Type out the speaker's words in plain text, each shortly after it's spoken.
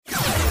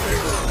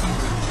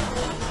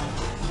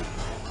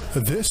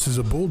This is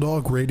a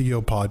Bulldog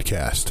Radio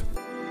podcast.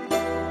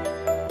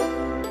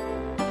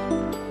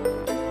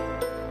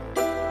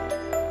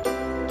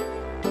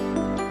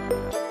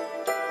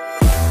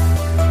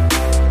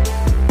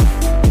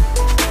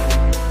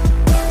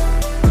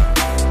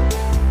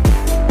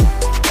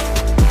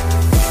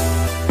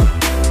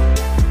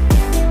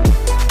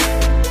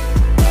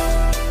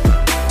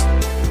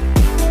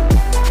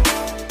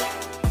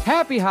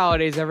 Happy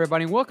holidays,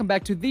 everybody, and welcome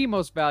back to the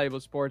Most Valuable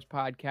Sports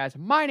Podcast.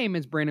 My name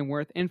is Brandon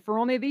Worth, and for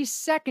only the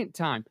second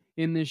time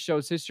in this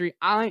show's history,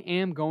 I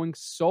am going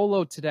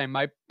solo today.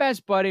 My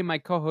best buddy, my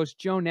co-host,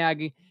 Joe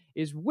Nagy,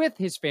 is with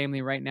his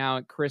family right now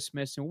at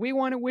Christmas, and we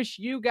want to wish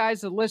you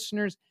guys, the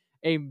listeners,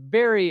 a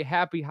very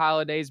happy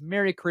holidays,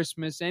 Merry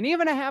Christmas, and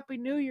even a Happy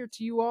New Year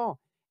to you all,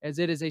 as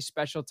it is a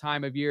special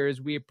time of year as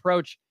we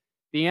approach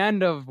the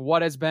end of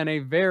what has been a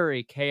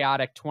very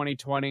chaotic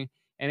 2020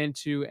 and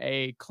into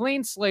a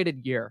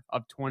clean-slated year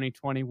of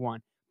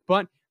 2021.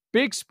 But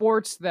big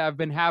sports that have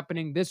been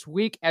happening this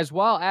week as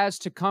well as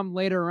to come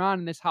later on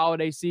in this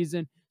holiday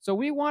season. So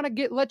we want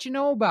to let you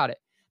know about it.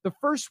 The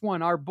first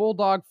one, our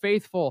Bulldog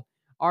faithful,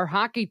 our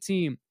hockey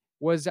team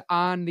was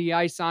on the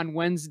ice on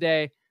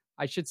Wednesday,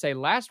 I should say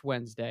last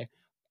Wednesday,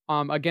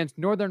 against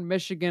Northern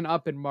Michigan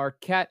up in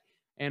Marquette.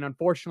 And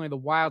unfortunately, the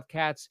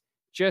Wildcats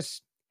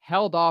just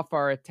held off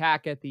our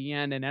attack at the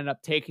end and ended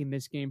up taking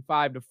this game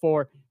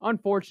 5-4.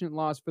 Unfortunate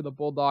loss for the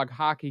Bulldog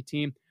hockey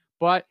team.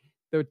 But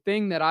the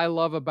thing that I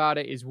love about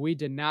it is we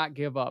did not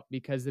give up,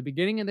 because the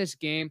beginning of this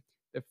game,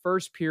 the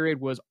first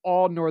period was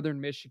all Northern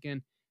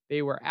Michigan.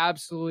 They were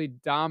absolutely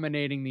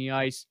dominating the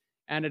ice,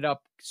 ended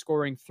up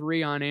scoring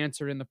 3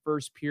 unanswered in the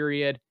first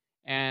period,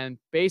 and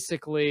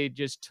basically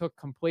just took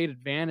complete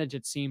advantage,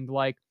 it seemed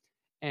like.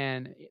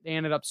 And they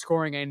ended up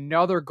scoring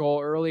another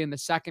goal early in the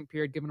second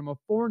period, giving them a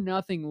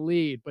 4-0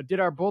 lead. But did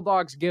our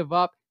Bulldogs give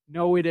up?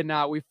 No, we did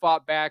not. We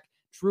fought back.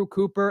 Drew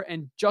Cooper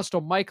and Justo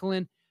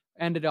Michelin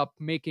ended up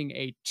making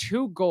a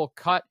 2-goal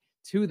cut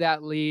to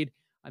that lead.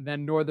 And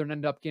then Northern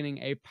ended up getting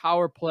a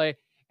power play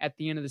at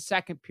the end of the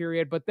second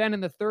period. But then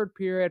in the third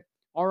period,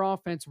 our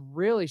offense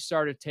really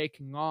started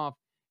taking off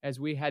as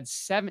we had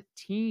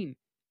 17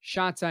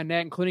 shots on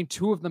net, including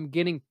 2 of them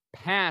getting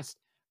past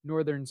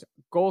Northern's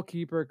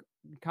goalkeeper,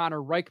 Connor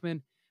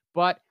Reichman,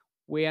 but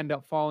we end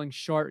up falling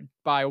short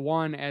by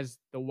 1 as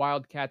the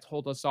Wildcats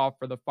hold us off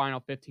for the final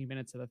 15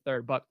 minutes of the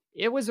third. But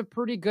it was a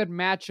pretty good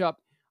matchup.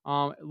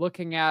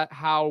 Looking at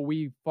how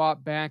we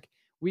fought back,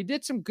 we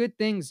did some good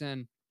things,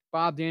 and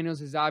Bob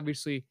Daniels has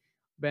obviously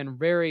been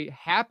very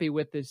happy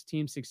with this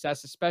team's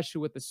success,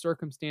 especially with the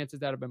circumstances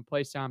that have been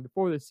placed on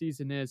before the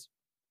season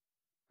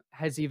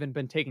has even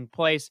been taking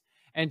place,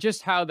 and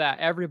just how that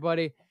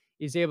everybody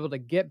is able to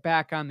get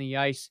back on the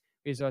ice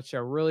is such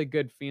a really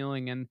good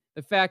feeling. And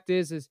the fact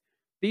is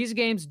these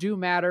games do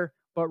matter,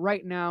 but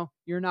right now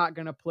you're not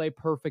going to play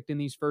perfect in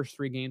these first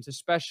 3 games,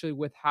 especially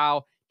with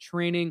how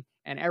training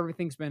and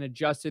everything's been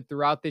adjusted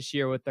throughout this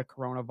year with the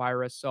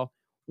coronavirus. So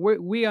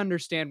we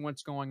understand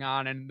what's going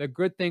on. And the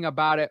good thing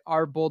about it,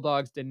 our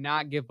Bulldogs did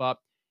not give up.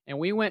 And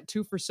we went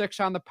 2 for 6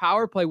 on the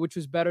power play, which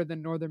was better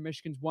than Northern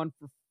Michigan's 1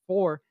 for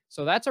 4.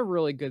 So that's a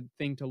really good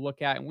thing to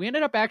look at. And we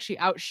ended up actually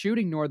out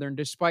shooting Northern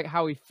despite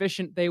how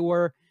efficient they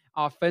were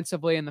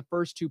offensively in the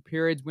first 2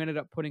 periods. We ended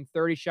up putting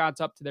 30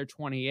 shots up to their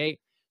 28.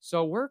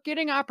 So we're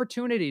getting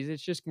opportunities.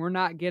 It's just we're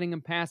not getting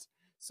them past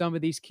some of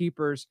these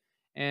keepers.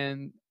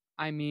 And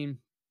I mean,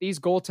 these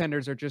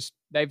goaltenders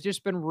they've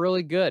just been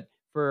really good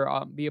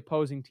for the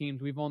opposing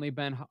teams. We've only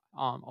been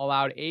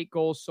allowed 8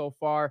 goals so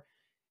far.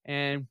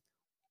 And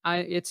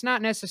it's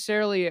not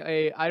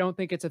necessarily I don't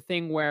think it's a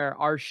thing where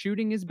our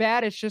shooting is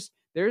bad. It's just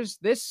there's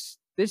this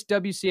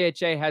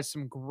WCHA has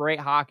some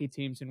great hockey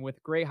teams, and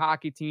with great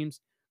hockey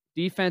teams,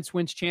 defense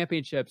wins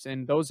championships,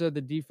 and those are the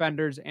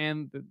defenders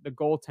and the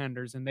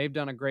goaltenders, and they've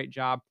done a great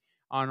job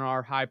on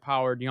our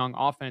high-powered young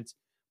offense.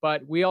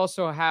 But we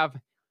also have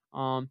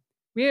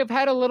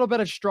had a little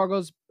bit of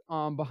struggles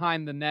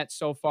behind the net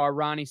so far.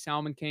 Ronnie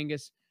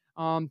Salmonkangas,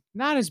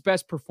 not his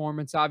best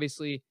performance,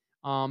 obviously.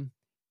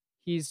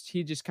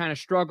 He just kind of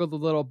struggled a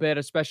little bit,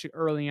 especially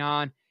early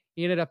on.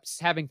 He ended up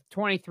having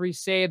 23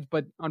 saves,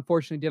 but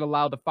unfortunately did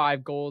allow the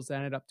 5 goals that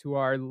ended up to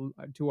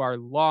our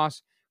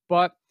loss.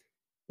 But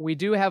we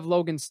do have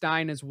Logan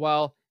Stein as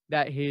well,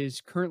 that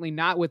is currently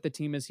not with the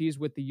team as he's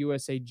with the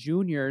USA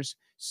Juniors.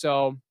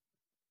 So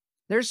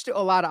there's still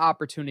a lot of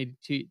opportunity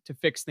to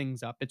fix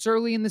things up. It's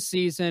early in the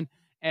season,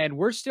 and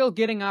we're still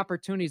getting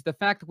opportunities. The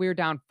fact that we were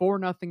down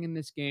 4-0 in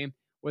this game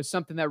was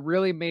something that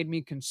really made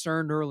me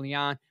concerned early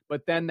on,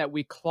 but then that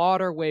we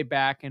clawed our way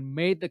back and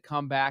made the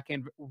comeback,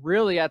 and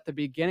really at the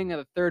beginning of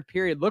the third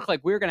period looked like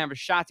we were going to have a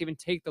shot to even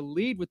take the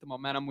lead with the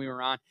momentum we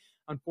were on.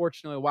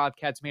 Unfortunately, the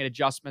Wildcats made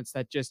adjustments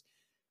that just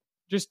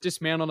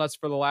dismantled us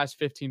for the last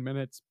 15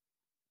 minutes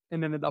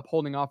and ended up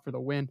holding off for the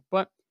win.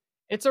 But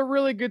it's a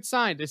really good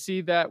sign to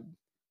see that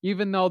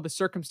even though the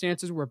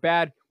circumstances were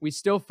bad, we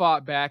still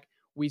fought back.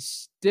 We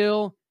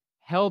still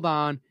held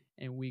on,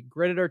 and we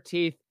gritted our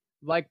teeth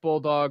like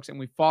Bulldogs, and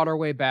we fought our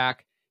way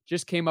back.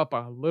 Just came up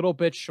a little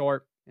bit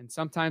short, and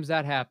sometimes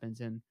that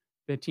happens. And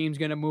The team's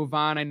going to move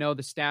on. I know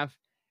the staff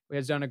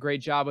has done a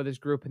great job with this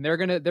group, and they're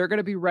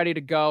gonna be ready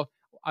to go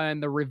on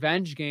the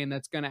revenge game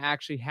that's going to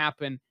actually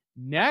happen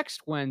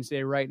next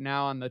Wednesday, right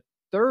now on the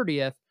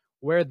 30th,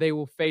 where they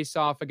will face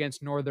off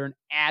against Northern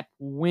at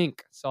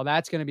Wink. So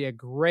that's going to be a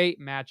great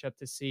matchup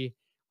to see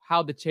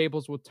how the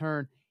tables will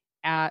turn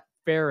at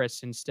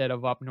Ferris instead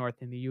of up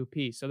north in the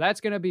UP. So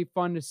that's going to be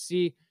fun to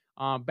see.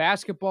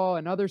 Basketball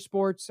and other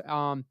sports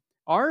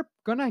are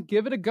going to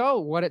give it a go,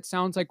 what it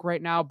sounds like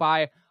right now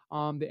by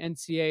the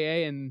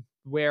NCAA, and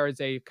where is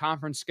a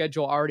conference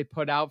schedule already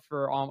put out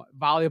for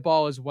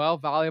volleyball as well.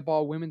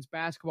 Volleyball, women's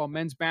basketball,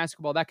 men's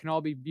basketball, that can all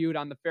be viewed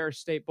on the Ferris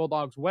State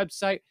Bulldogs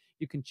website.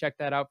 You can check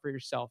that out for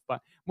yourself. But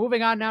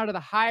moving on now to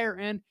the higher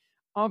end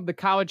of the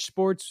college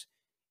sports.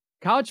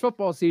 College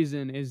football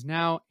season is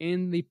now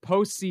in the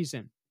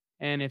postseason.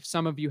 And if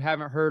some of you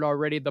haven't heard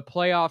already, the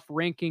playoff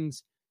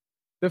rankings,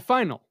 the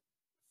final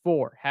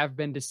four have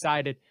been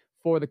decided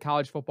for the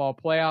college football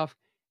playoff.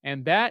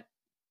 And that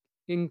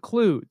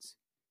includes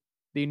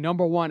the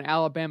number 1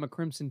 Alabama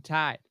Crimson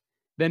Tide,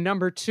 the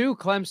number 2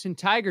 Clemson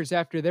Tigers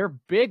after their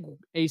big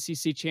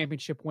ACC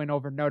championship win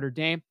over Notre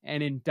Dame,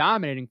 and in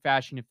dominating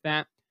fashion at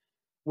that,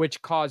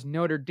 which caused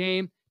Notre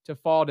Dame to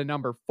fall to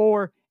number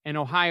 4, and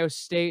Ohio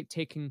State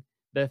taking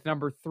the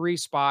number 3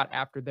 spot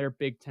after their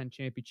Big Ten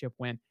championship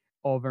win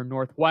over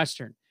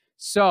Northwestern.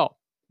 So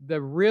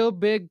the real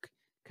big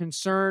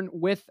concern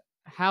with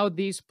how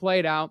these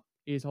played out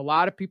is a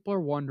lot of people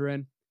are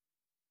wondering,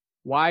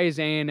 why is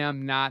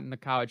A&M not in the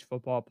college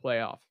football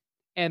playoff?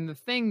 And the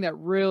thing that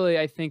really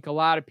I think a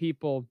lot of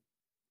people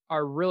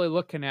are really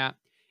looking at,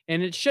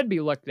 and it should be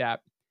looked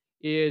at,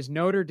 is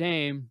Notre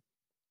Dame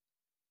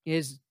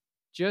is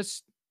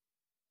just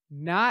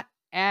not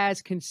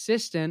as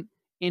consistent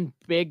in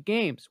big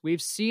games.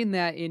 We've seen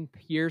that in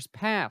years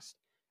past.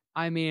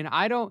 I mean,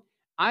 I don't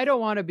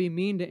want to be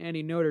mean to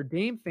any Notre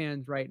Dame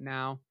fans right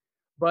now,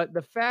 but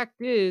the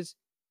fact is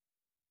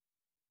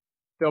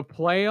the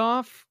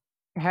playoff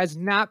has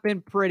not been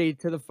pretty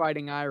to the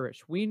Fighting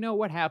Irish. We know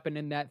what happened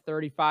in that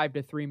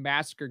 35-3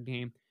 massacre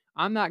game.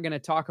 I'm not going to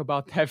talk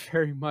about that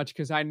very much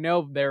because I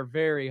know they're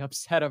very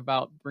upset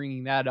about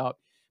bringing that up.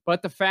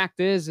 But the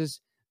fact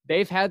is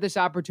they've had this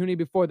opportunity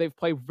before. They've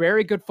played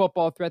very good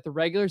football throughout the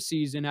regular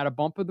season at a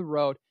bump of the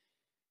road.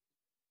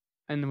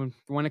 And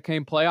when it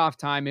came playoff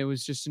time, it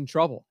was just in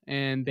trouble.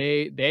 And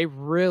they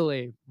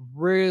really,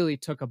 really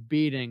took a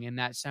beating in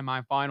that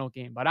semifinal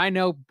game. But I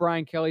know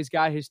Brian Kelly's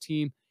got his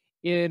team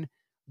in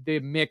the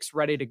mix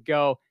ready to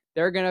go.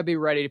 They're going to be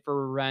ready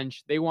for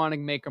revenge. They want to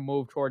make a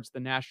move towards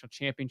the national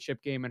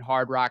championship game in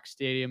Hard Rock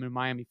Stadium in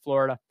Miami,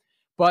 Florida.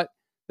 But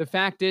the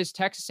fact is,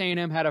 Texas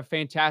A&M had a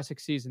fantastic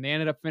season. They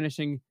ended up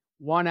finishing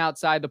one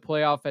outside the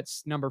playoff at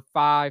number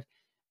 5.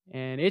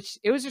 And it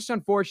was just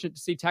unfortunate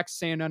to see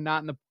Texas A&M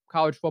not in the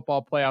college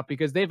football playoff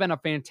because they've been a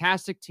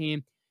fantastic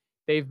team.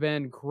 They've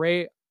been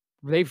great.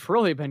 They've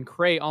really been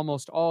great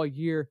almost all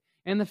year.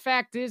 And the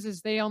fact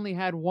is they only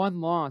had one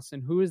loss.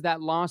 And who is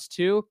that loss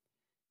to?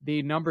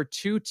 The number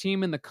 2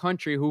 team in the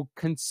country, who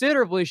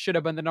considerably should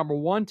have been the number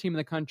 1 team in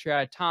the country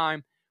at a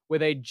time,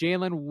 with a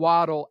Jalen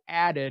Waddle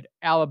added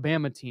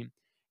Alabama team.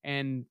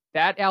 And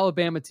that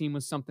Alabama team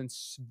was something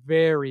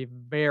very,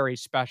 very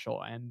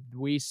special. And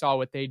we saw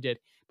what they did.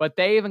 But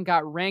they even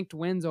got ranked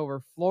wins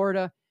over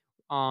Florida.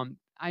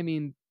 I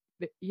mean,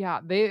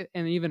 they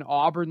and even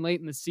Auburn late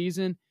in the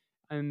season.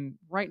 And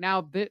right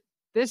now,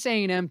 this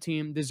A&M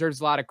team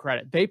deserves a lot of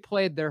credit. They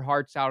played their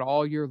hearts out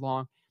all year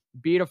long,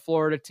 beat a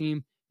Florida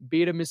team,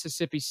 beat a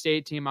Mississippi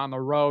State team on the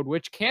road,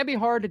 which can be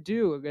hard to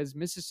do because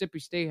Mississippi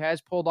State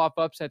has pulled off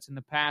upsets in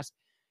the past,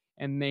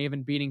 and they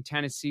even beating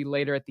Tennessee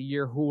later at the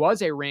year, who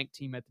was a ranked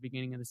team at the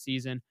beginning of the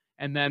season,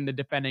 and then the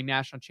defending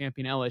national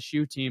champion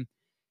LSU team.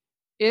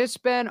 It's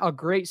been a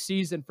great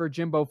season for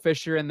Jimbo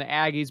Fisher and the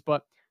Aggies,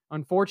 but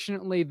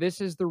unfortunately,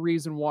 this is the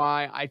reason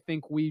why I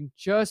think we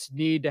just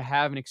need to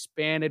have an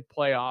expanded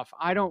playoff.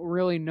 I don't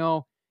really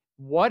know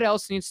what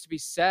else needs to be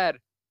said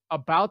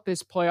about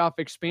this playoff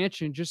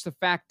expansion. Just the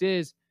fact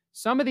is,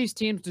 some of these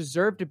teams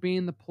deserve to be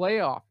in the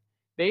playoff.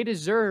 They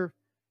deserve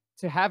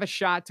to have a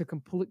shot to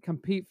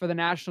compete for the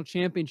national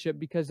championship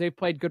because they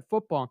played good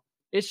football.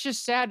 It's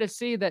just sad to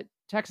see that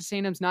Texas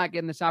A&M's not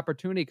getting this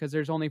opportunity because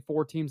there's only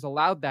 4 teams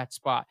allowed that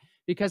spot.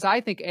 Because I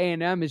think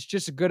A&M is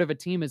just as good of a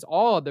team as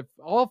all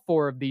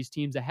 4 of these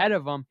teams ahead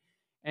of them.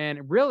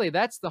 And really,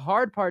 that's the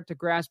hard part to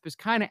grasp, is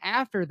kind of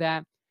after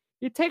that,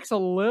 it takes a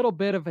little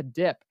bit of a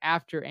dip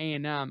after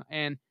A&M.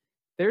 And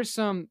there's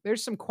some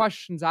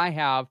questions I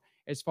have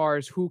as far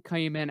as who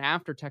came in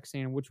after Texas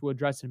A&M, which we'll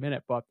address in a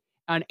minute. But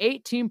an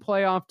 8-team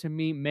playoff to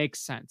me makes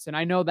sense. And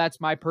I know that's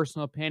my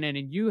personal opinion.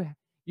 And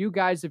you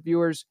guys, the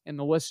viewers and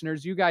the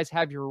listeners, you guys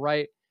have your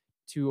right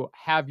to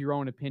have your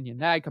own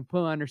opinion. I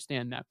completely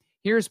understand that.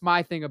 Here's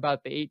my thing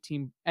about the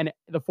 8-team and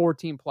the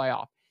 4-team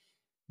playoff.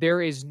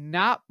 There is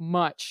not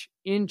much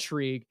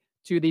intrigue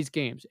to these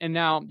games. And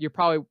now you're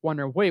probably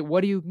wondering, wait,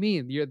 what do you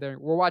mean?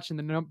 We're watching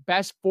the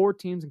best 4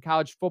 teams in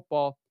college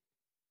football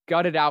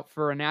gutted out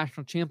for a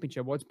national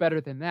championship. What's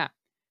better than that?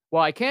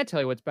 Well, I can't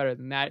tell you what's better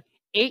than that.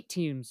 8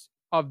 teams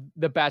of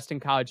the best in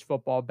college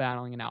football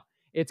battling it out.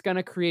 It's going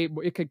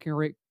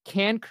to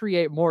can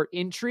create more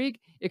intrigue.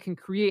 It can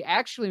create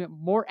actually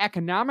more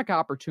economic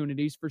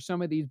opportunities for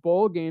some of these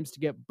bowl games to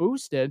get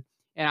boosted.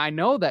 And I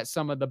know that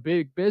some of the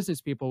big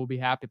business people will be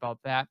happy about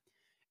that.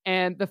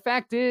 And the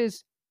fact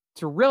is,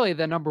 to really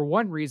the number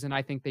one reason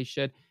I think they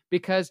should,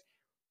 because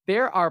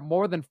there are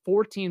more than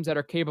 4 teams that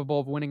are capable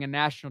of winning a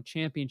national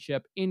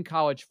championship in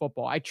college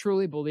football. I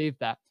truly believe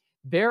that.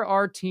 There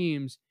are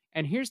teams,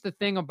 and here's the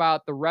thing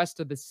about the rest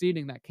of the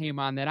seeding that came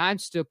on that I'm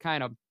still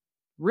kind of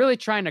really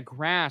trying to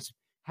grasp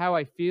how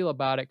I feel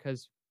about it,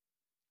 because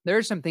there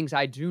are some things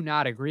I do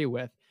not agree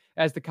with.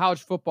 As the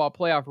college football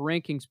playoff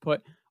rankings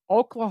put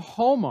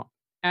Oklahoma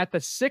at the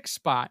 6th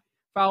spot,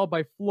 followed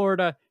by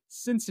Florida,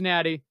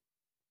 Cincinnati,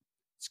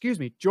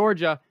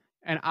 Georgia,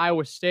 and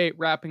Iowa State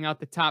wrapping out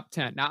the top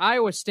 10. Now,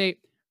 Iowa State,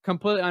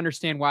 completely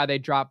understand why they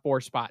dropped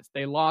 4 spots.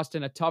 They lost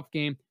in a tough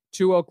game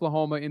to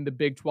Oklahoma in the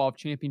Big 12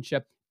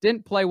 championship.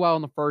 Didn't play well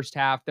in the first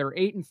half. They're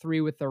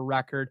 8-3 with their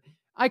record.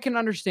 I can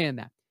understand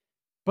that.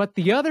 But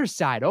the other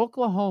side,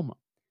 Oklahoma,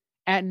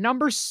 at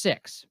number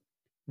 6,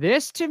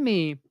 this to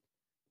me,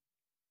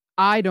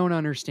 I don't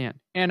understand.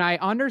 And I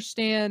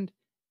understand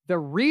the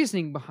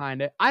reasoning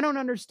behind it. I don't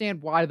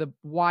understand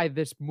why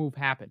this move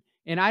happened.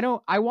 And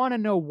I want to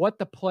know what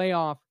the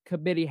playoff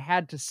committee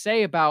had to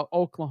say about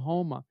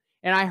Oklahoma.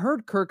 And I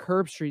heard Kirk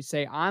Herbstreit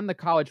say on the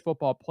college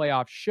football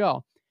playoff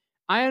show,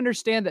 I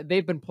understand that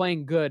they've been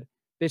playing good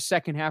this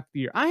second half of the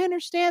year. I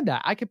understand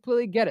that. I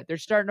completely get it. They're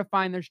starting to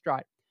find their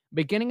stride.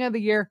 Beginning of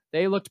the year,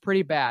 they looked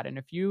pretty bad. And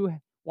if you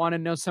want to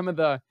know some of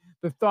the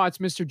thoughts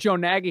Mr. Joe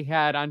Nagy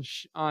had on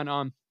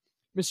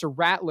Mr.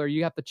 Rattler,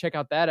 you have to check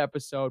out that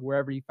episode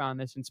wherever you found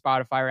this in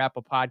Spotify or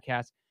Apple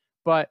Podcasts.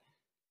 But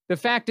the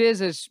fact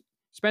is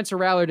Spencer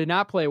Rattler did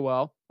not play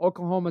well.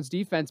 Oklahoma's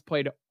defense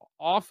played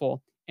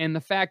awful. And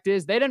the fact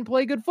is they didn't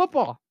play good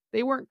football.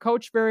 They weren't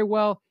coached very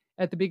well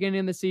at the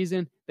beginning of the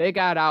season. They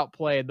got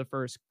outplayed the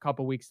first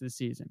couple weeks of the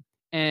season.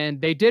 And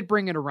they did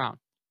bring it around.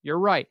 You're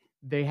right.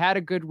 They had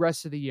a good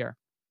rest of the year.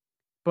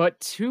 But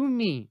to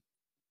me,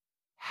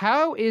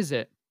 how is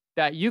it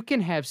that you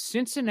can have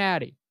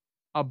Cincinnati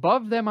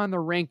above them on the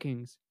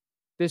rankings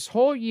this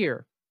whole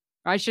year?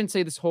 I shouldn't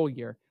say this whole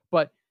year,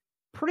 but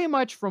pretty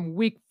much from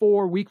week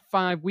 4, week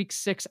 5, week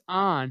 6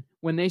 on,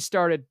 when they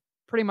started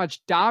pretty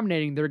much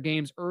dominating their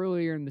games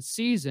earlier in the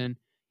season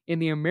in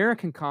the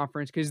American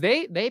Conference, because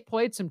they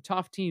played some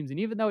tough teams. And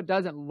even though it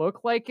doesn't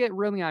look like it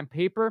really on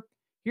paper,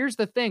 here's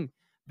the thing.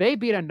 They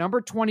beat a number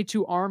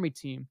 22 Army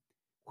team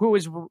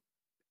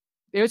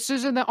this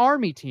isn't the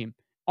Army team.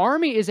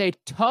 Army is a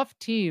tough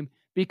team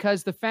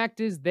because the fact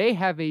is they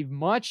have a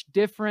much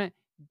different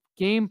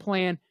game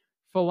plan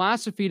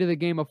philosophy to the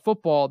game of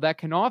football that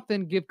can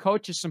often give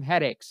coaches some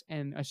headaches.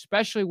 And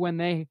especially when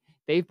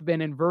they've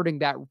been inverting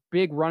that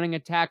big running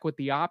attack with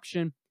the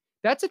option.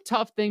 That's a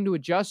tough thing to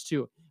adjust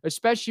to,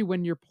 especially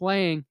when you're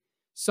playing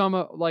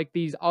some like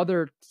these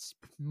other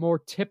more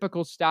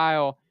typical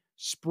style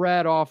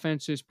spread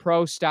offenses,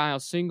 pro style,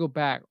 single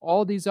back,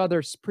 all these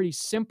other pretty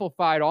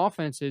simplified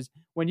offenses.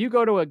 When you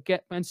go to a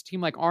against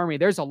team like Army,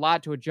 there's a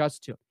lot to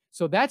adjust to.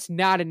 So that's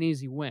not an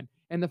easy win.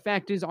 And the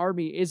fact is,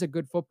 Army is a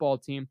good football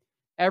team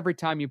every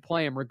time you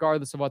play them,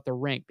 regardless of what they're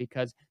ranked,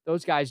 because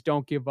those guys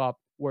don't give up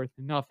worth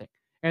nothing.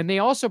 And they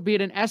also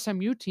beat an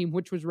SMU team,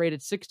 which was rated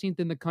 16th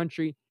in the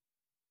country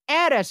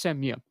at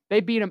SMU.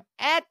 They beat them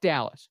at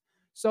Dallas.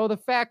 So the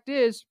fact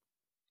is,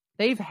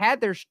 they've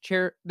had their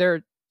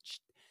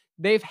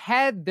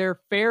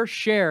fair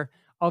share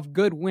of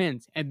good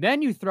wins. And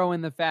then you throw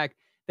in the fact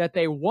that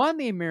they won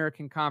the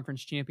American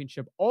Conference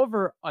Championship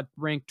over a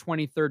ranked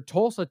 23rd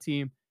Tulsa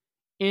team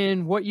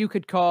in what you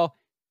could call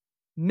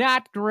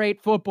not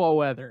great football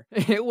weather.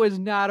 It was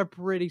not a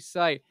pretty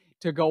sight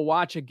to go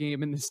watch a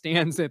game in the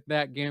stands at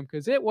that game,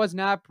 because it was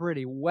not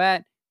pretty.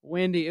 Wet,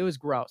 windy, it was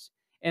gross.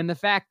 And the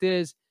fact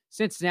is,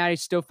 Cincinnati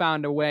still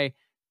found a way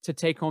to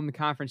take home the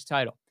conference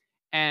title.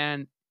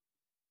 And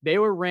they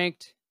were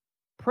ranked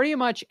pretty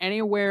much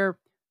anywhere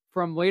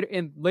from later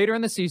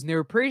in the season. They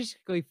were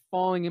basically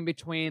falling in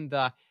between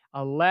the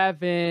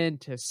 11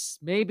 to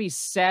maybe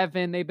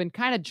 7. They've been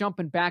kind of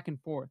jumping back and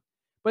forth.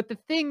 But the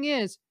thing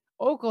is,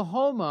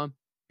 Oklahoma,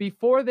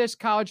 before this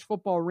college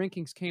football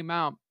rankings came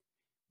out,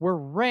 were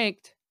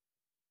ranked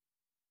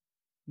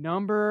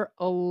number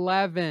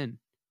 11.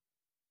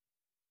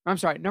 I'm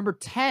sorry, number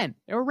 10.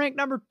 They were ranked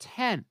number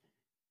 10.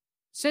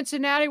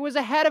 Cincinnati was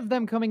ahead of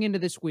them coming into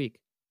this week.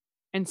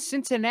 And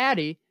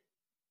Cincinnati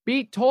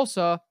beat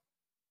Tulsa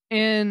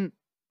in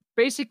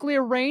basically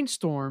a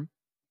rainstorm,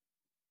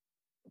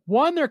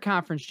 won their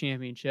conference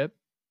championship,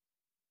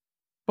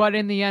 but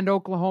in the end,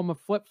 Oklahoma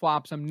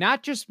flip-flops them.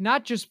 Not just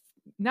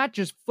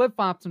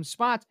flip-flops some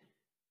spots.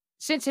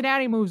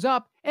 Cincinnati moves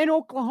up, and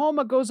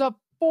Oklahoma goes up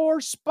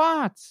 4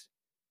 spots.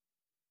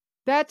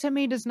 That to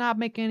me does not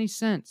make any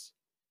sense,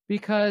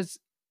 because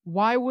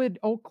why would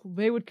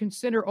they would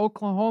consider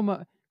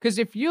Oklahoma? Because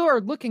if you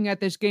are looking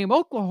at this game,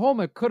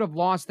 Oklahoma could have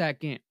lost that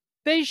game.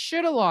 They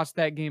should have lost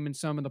that game in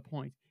some of the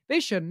points. They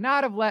should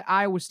not have let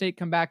Iowa State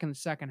come back in the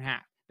second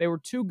half. They were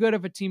too good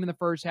of a team in the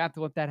first half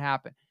to let that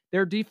happen.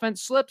 Their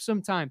defense slips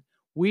sometimes.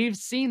 We've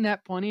seen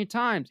that plenty of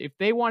times. If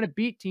they want to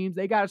beat teams,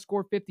 they got to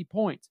score 50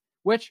 points,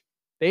 which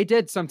they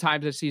did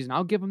sometimes this season.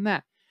 I'll give them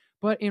that.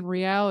 But in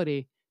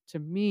reality, to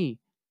me,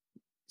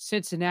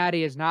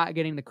 Cincinnati is not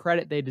getting the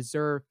credit they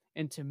deserve.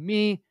 And to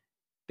me,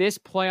 this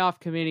playoff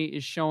committee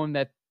is showing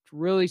that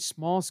really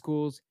small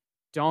schools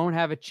don't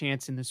have a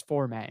chance in this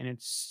format. And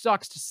it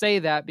sucks to say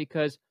that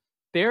because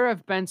there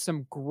have been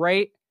some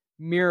great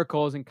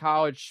miracles in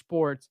college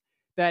sports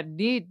that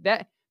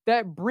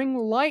bring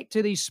light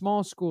to these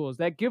small schools,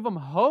 that give them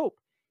hope.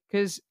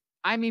 Because,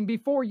 I mean,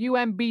 before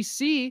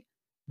UMBC,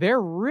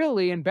 they're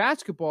really in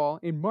basketball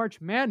in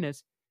March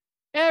Madness,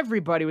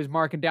 everybody was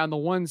marking down the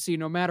 1 seed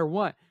no matter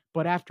what.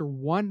 But after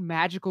one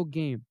magical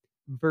game,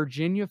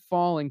 Virginia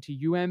falling to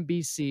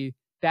UMBC,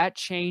 that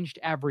changed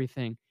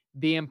everything.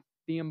 The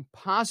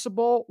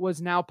impossible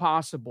was now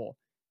possible.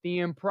 The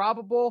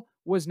improbable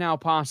was now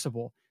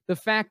possible. The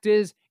fact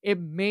is, it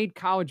made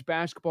college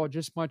basketball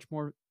just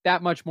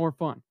that much more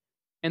fun.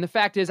 And the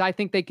fact is, I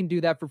think they can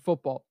do that for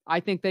football. I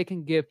think they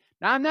can give.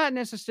 Now, I'm not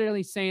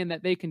necessarily saying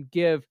that they can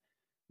give,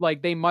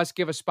 like they must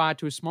give a spot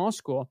to a small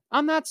school.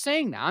 I'm not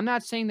saying that. I'm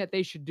not saying that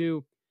they should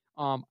do.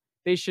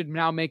 They should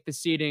now make the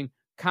seeding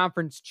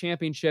conference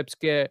championships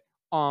get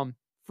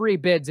free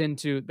bids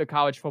into the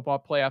college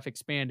football playoff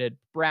expanded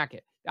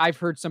bracket. I've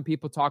heard some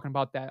people talking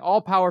about that.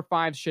 All Power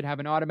Fives should have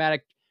an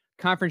automatic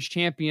conference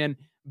champion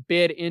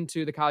bid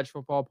into the college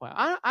football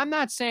playoff. I'm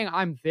not saying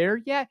I'm there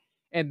yet.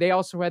 And they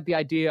also had the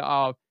idea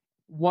of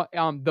what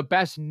the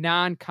best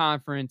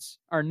non-conference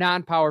or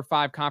non-Power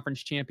 5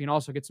 conference champion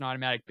also gets an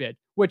automatic bid,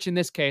 which in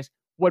this case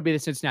would be the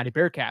Cincinnati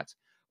Bearcats.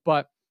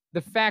 But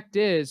the fact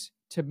is,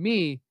 to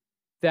me,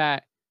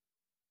 that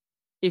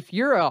if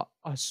you're a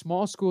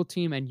small school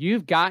team and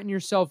you've gotten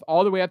yourself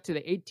all the way up to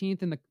the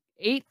 18th and the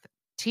 8th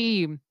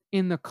team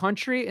in the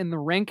country in the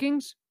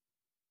rankings,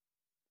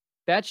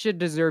 that should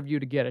deserve you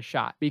to get a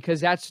shot,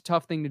 because that's a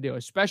tough thing to do,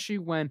 especially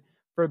when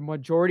for the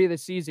majority of the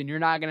season, you're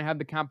not going to have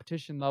the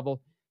competition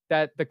level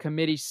that the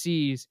committee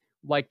sees,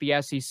 like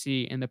the SEC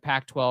and the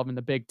Pac-12 and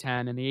the Big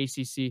Ten and the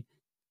ACC.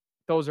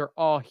 Those are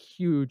all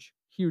huge,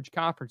 huge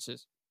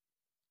conferences.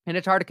 And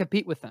it's hard to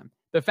compete with them.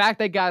 The fact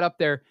they got up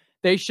there,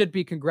 they should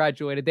be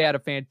congratulated. They had a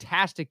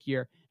fantastic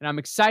year, and I'm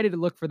excited to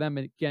look for them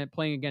again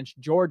playing against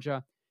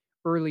Georgia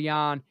early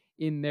on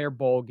in their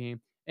bowl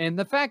game. And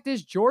the fact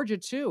is, Georgia,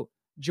 too.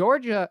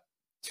 Georgia,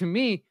 to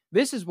me,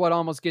 this is what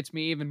almost gets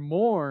me even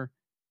more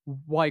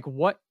like,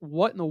 what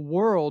in the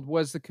world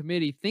was the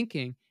committee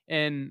thinking?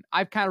 And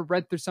I've kind of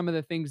read through some of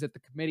the things that the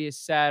committee has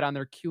said on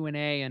their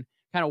Q&A and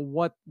kind of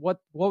what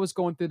was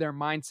going through their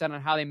mindset on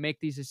how they make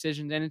these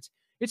decisions. And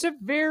it's a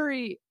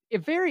very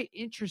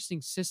interesting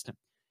system.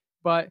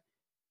 But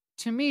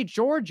to me,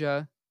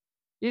 Georgia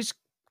is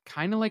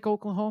kind of like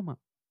Oklahoma.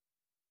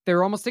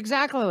 They're almost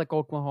exactly like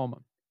Oklahoma.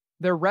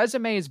 Their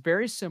resume is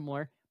very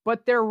similar,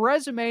 but their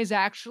resume is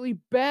actually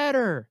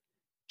better.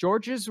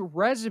 Georgia's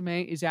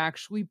resume is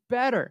actually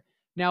better.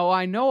 Now,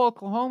 I know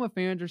Oklahoma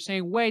fans are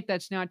saying, wait,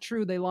 that's not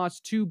true. They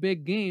lost 2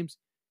 big games.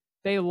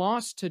 They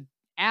lost to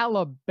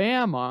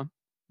Alabama,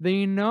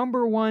 the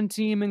number 1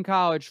 team in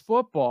college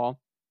football.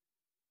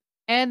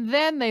 And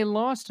then they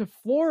lost to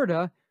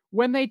Florida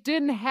when they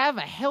didn't have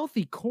a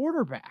healthy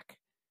quarterback.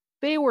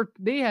 They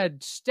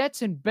had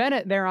Stetson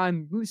Bennett there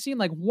on, seemed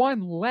like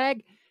one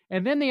leg.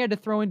 And then they had to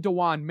throw in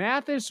Dewan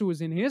Mathis, who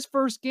was in his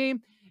first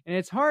game. And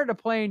it's hard to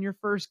play in your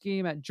first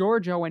game at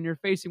Georgia when you're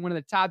facing one of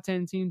the top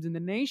 10 teams in the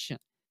nation.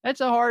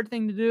 That's a hard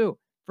thing to do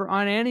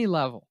on any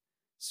level.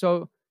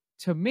 So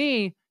to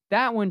me,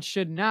 that one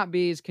should not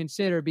be as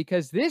considered,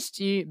 because this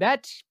team,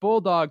 that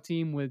Bulldog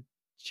team with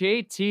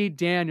JT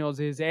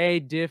Daniels, is a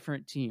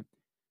different team.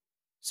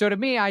 So to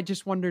me, I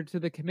just wondered to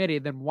the committee,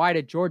 then why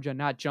did Georgia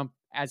not jump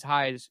as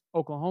high as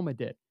Oklahoma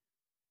did?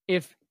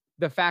 If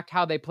the fact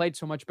how they played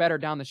so much better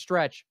down the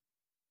stretch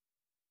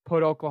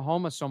put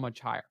Oklahoma so much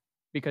higher,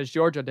 because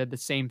Georgia did the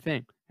same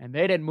thing and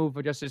they didn't move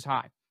just as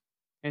high.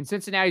 And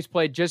Cincinnati's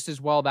played just as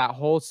well that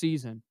whole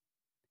season,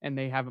 and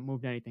they haven't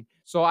moved anything.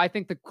 So I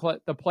think the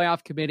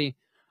playoff committee,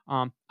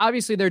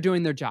 obviously they're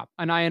doing their job,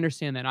 and I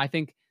understand that. I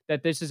think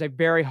that this is a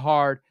very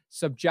hard,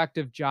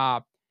 subjective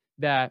job,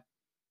 that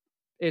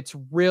it's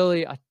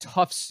really a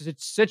tough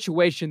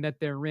situation that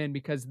they're in,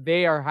 because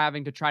they are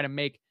having to try to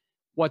make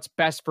what's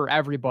best for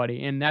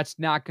everybody, and that's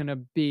not going to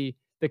be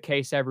the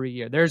case every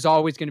year. There's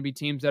always going to be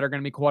teams that are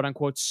going to be quote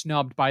unquote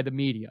snubbed by the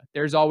media.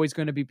 There's always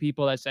going to be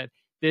people that said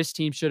this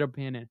team should have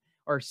been in,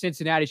 or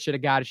Cincinnati should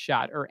have got a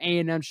shot, or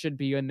A&M should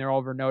be in there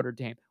over Notre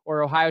Dame,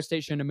 or Ohio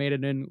State shouldn't have made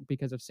it in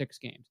because of 6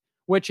 games.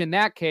 Which in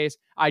that case,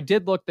 I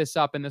did look this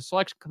up, and the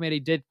selection committee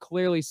did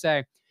clearly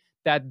say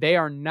that they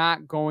are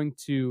not going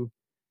to,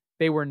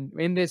 they were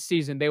in this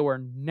season, they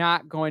were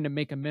not going to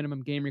make a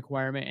minimum game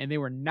requirement, and they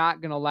were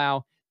not going to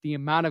allow the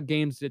amount of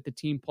games that the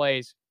team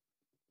plays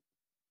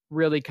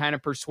really kind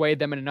of persuade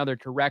them in another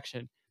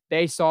direction.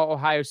 They saw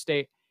Ohio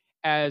State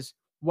as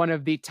one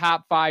of the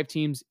top 5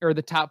 teams, or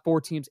the top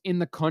 4 teams in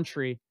the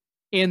country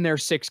in their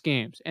 6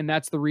 games. And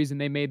that's the reason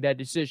they made that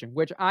decision,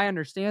 which I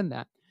understand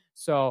that.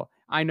 So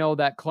I know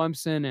that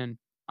Clemson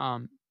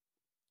and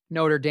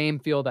Notre Dame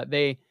feel that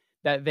they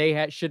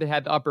should have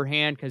had the upper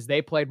hand because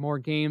they played more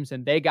games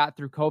and they got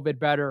through COVID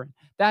better.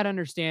 That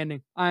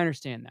understanding, I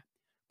understand that.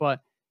 But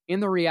in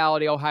the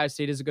reality, Ohio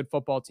State is a good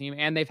football team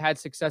and they've had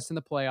success in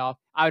the playoff.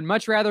 I would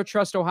much rather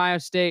trust Ohio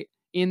State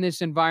in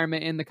this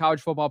environment in the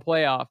college football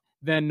playoff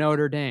than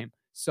Notre Dame.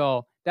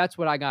 So that's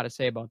what I got to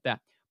say about that.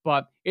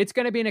 But it's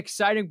going to be an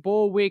exciting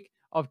bowl week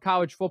of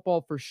college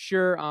football for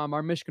sure.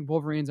 Our Michigan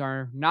Wolverines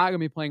are not going to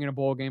be playing in a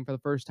bowl game for the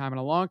first time in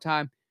a long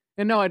time.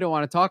 And no, I don't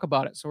want to talk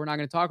about it, so we're not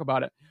going to talk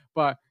about it.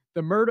 But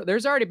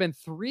there's already been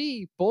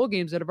 3 bowl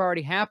games that have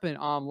already happened.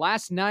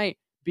 Last night,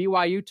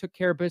 BYU took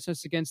care of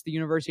business against the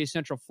University of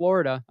Central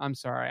Florida. I'm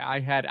sorry, I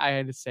had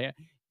to say it.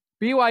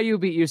 BYU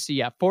beat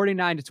UCF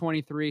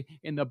 49-23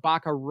 in the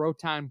Boca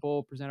Raton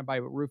Bowl presented by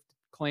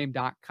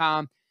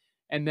roofclaim.com.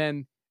 And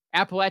then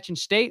Appalachian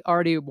State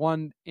already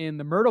won in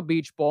the Myrtle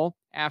Beach Bowl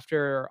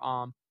after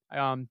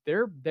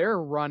their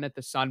run at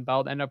the Sun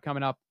Belt ended up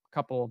coming up a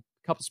couple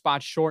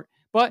spots short,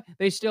 but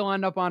they still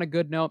end up on a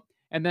good note.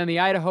 And then the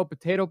Idaho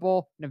Potato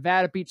Bowl,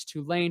 Nevada beats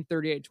Tulane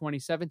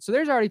 38-27. So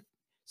there's already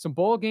some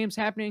bowl games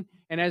happening.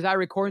 And as I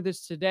record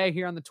this today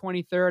here on the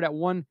 23rd at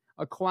 1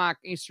 o'clock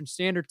Eastern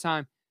Standard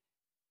Time,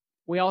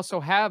 we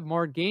also have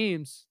more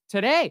games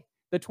today,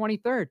 the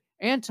 23rd,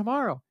 and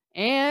tomorrow.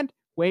 And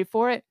wait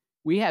for it,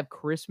 we have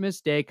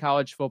Christmas Day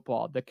college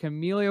football, the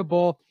Camellia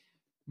Bowl,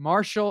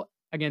 Marshall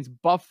against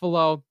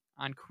Buffalo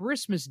on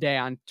Christmas Day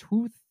at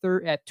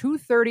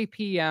 2:30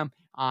 p.m.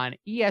 on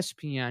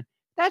ESPN.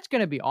 That's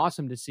going to be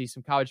awesome to see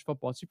some college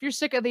football. So if you're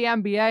sick of the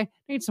NBA,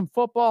 need some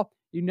football,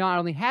 you not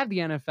only have the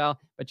NFL,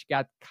 but you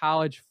got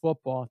college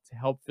football to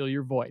help fill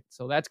your void.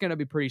 So that's going to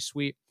be pretty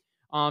sweet.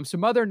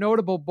 Some other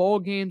notable bowl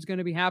games going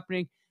to be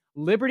happening.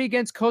 Liberty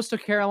against Coastal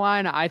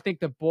Carolina. I think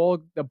the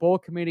bowl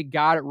committee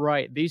got it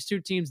right. These two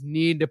teams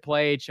need to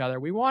play each other.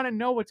 We want to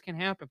know what's going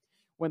to happen.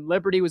 When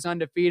Liberty was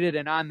undefeated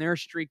and on their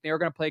streak, they were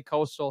going to play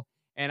Coastal.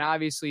 And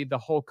obviously the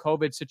whole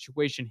COVID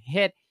situation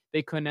hit.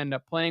 They couldn't end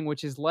up playing,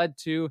 which has led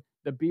to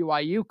the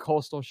BYU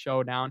Coastal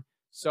showdown.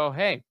 So,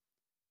 hey,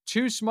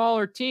 2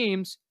 smaller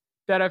teams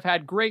that have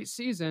had great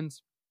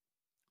seasons,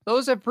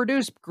 those have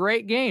produced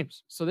great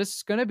games. So this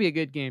is going to be a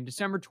good game.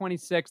 December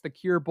 26th, the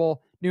Cure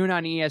Bowl, noon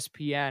on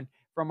ESPN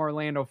from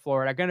Orlando,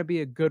 Florida. Going to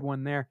be a good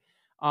one there.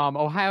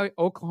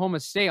 Oklahoma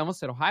State, almost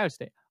said Ohio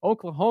State.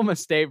 Oklahoma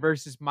State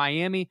versus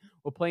Miami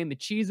will play in the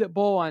Cheez-It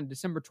Bowl on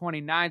December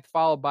 29th,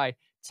 followed by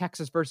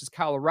Texas versus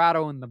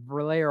Colorado in the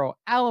Valero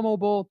Alamo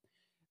Bowl.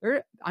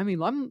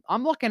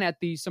 I'm looking at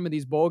some of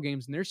these bowl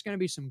games, and there's going to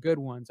be some good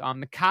ones.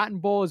 The Cotton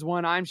Bowl is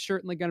one I'm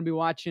certainly going to be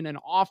watching. An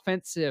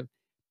offensive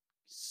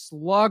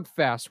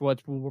slugfest,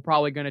 what will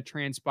probably going to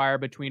transpire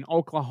between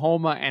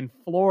Oklahoma and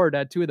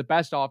Florida, 2 of the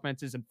best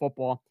offenses in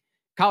football.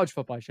 College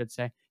football, I should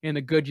say, in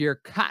the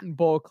Goodyear Cotton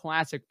Bowl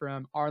Classic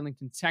from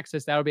Arlington,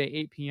 Texas. That'll be at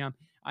 8 p.m.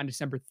 on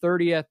December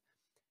 30th.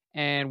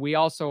 And we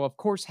also, of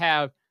course,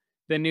 have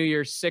the New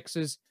Year's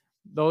Sixes.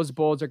 Those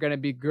bowls are going to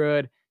be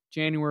good.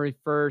 January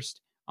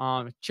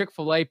 1st,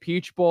 Chick-fil-A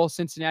Peach Bowl,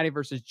 Cincinnati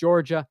versus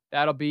Georgia.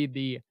 That'll be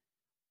the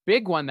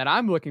big one that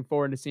I'm looking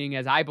forward to seeing,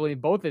 as I believe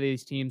both of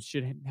these teams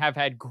should have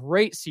had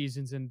great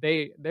seasons, and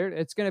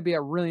it's going to be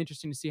really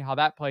interesting to see how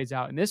that plays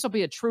out. And this will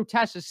be a true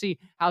test to see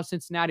how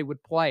Cincinnati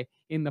would play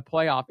in the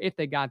playoff if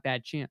they got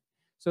that chance.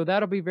 So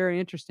that'll be very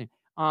interesting.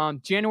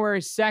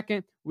 January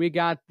 2nd, we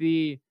got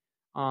the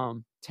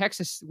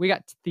Texas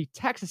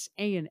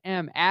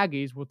A&M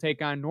Aggies will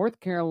take on North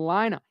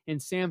Carolina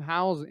in Sam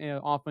Howell's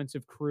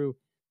offensive crew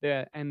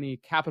and the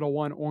Capital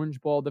One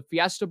Orange Bowl. The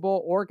Fiesta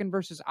Bowl, Oregon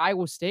versus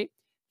Iowa State.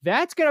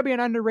 That's going to be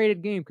an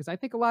underrated game because I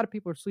think a lot of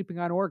people are sleeping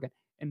on Oregon.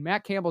 And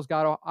Matt Campbell's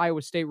got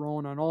Iowa State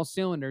rolling on all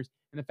cylinders.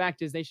 And the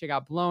fact is they should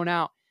have got blown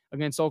out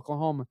against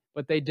Oklahoma,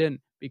 but they didn't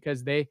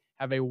because they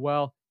have a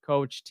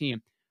well-coached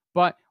team.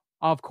 But,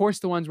 of course,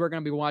 the ones we're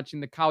going to be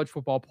watching, the college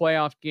football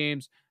playoff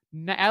games.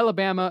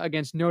 Alabama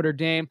against Notre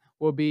Dame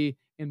will be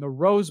in the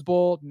Rose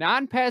Bowl,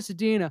 not in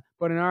Pasadena,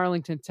 but in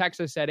Arlington,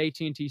 Texas at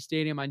AT&T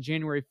Stadium on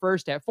January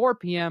 1st at 4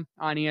 p.m.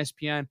 on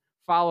ESPN,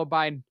 followed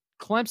by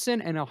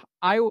Clemson and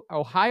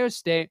Ohio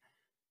State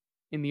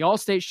in the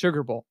Allstate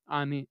Sugar Bowl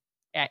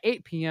at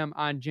 8 p.m.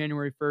 on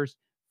January 1st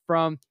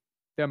from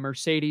the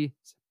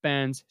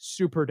Mercedes-Benz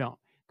Superdome.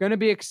 Going to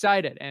be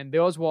excited, and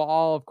those will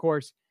all, of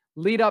course,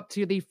 lead up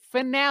to the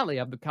finale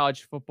of the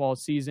college football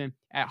season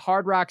at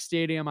Hard Rock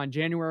Stadium on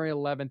January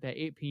 11th at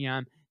 8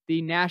 p.m.,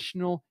 the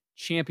National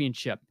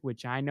Championship,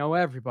 which I know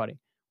everybody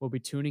will be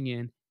tuning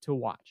in to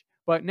watch.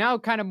 But now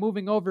kind of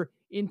moving over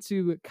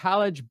into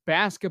college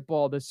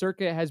basketball, the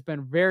circuit has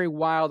been very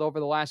wild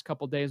over the last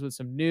couple of days with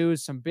some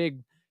news, some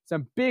big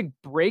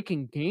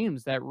breaking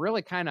games that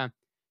really kind of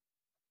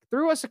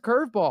threw us a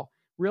curveball,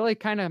 really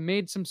kind of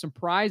made some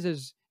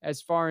surprises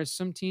as far as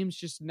some teams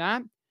just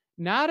not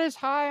as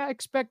high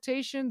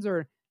expectations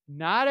or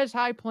not as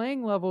high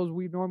playing levels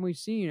we've normally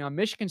seen.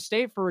 Michigan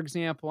State, for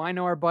example, I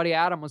know our buddy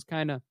Adam was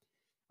kind of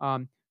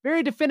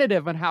very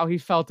definitive on how he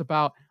felt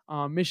about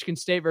Michigan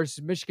State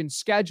versus Michigan's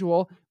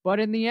schedule. But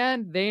in the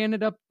end, they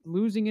ended up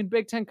losing in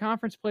Big Ten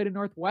Conference play to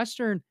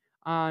Northwestern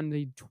on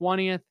the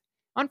 20th.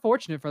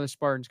 Unfortunate for the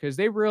Spartans because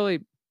they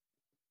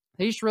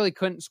just really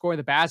couldn't score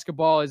the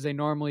basketball as they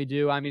normally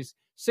do. I mean,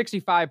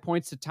 65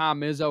 points to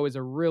Tom Izzo is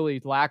a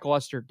really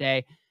lackluster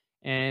day.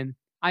 And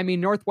I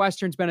mean,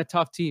 Northwestern's been a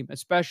tough team,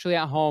 especially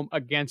at home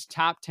against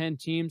top 10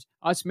 teams.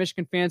 Us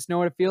Michigan fans know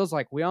what it feels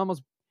like. We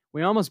almost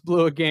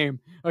blew a game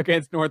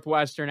against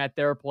Northwestern at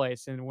their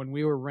place. And when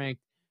we were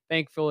ranked,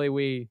 thankfully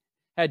we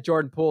had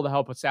Jordan Poole to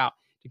help us out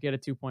to get a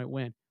 2-point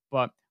win.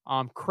 But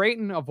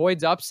Creighton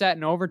avoids upset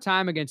in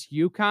overtime against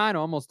UConn,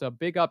 almost a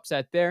big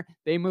upset there.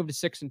 They moved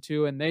to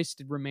 6-2, and they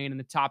remain in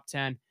the top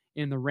 10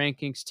 in the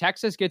rankings.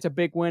 Texas gets a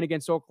big win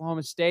against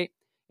Oklahoma State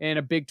in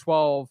a Big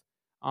 12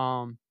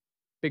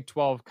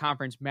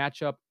 conference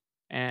matchup.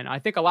 And I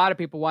think a lot of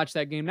people watch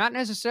that game, not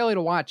necessarily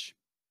to watch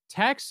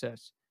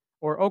Texas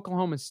or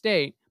Oklahoma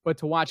State, but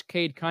to watch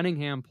Cade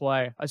Cunningham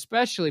play,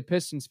 especially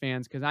Pistons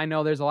fans, because I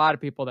know there's a lot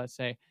of people that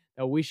say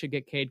that we should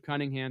get Cade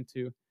Cunningham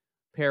to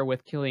pair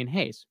with Killian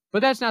Hayes.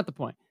 But that's not the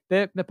point.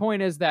 The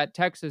point is that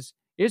Texas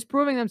is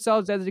proving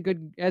themselves as a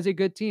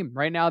good team.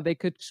 Right now, they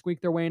could squeak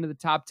their way into the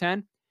top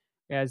 10,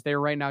 as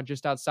they're right now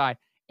just outside.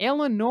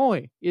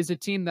 Illinois is a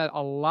team that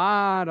a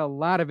lot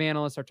of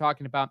analysts are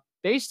talking about.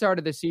 They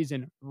started the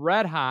season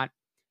red hot.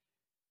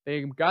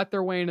 They got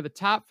their way into the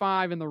top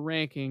 5 in the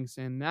rankings,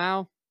 and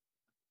now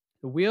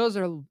the wheels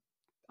are,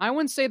 I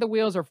wouldn't say the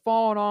wheels are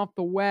falling off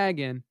the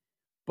wagon,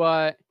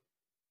 but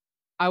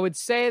I would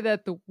say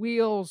that the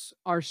wheels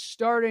are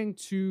starting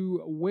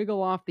to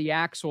wiggle off the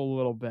axle a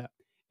little bit.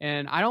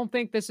 And I don't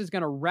think this is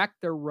going to wreck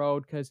their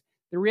road, because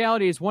the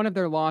reality is one of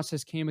their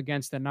losses came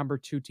against the number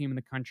 2 team in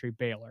the country,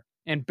 Baylor.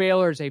 And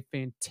Baylor is a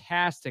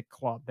fantastic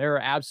club. They're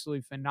an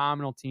absolutely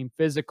phenomenal team,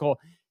 physical,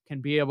 can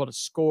be able to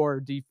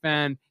score,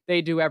 defend.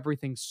 They do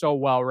everything so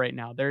well right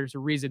now. There's a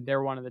reason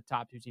they're one of the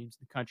top 2 teams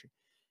in the country.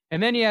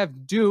 And then you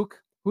have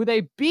Duke, who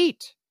they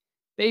beat.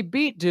 They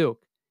beat Duke.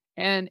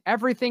 And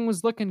everything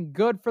was looking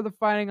good for the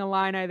Fighting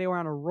Illini. They were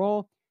on a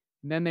roll.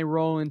 And then they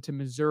roll into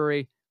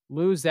Missouri,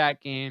 lose that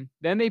game.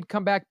 Then they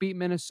come back, beat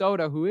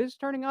Minnesota, who is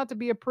turning out to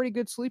be a pretty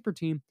good sleeper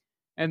team.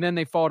 And then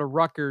they fall to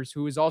Rutgers,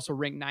 who is also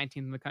ranked 19th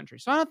in the country.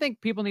 So I don't think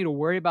people need to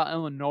worry about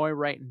Illinois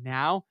right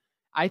now.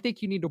 I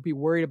think you need to be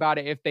worried about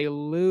it if they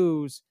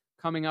lose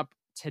coming up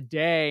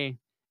today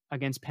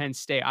against Penn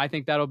State. I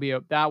think that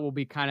will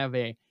be kind of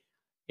a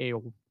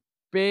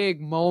big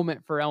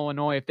moment for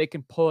Illinois if they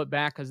can pull it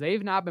back, because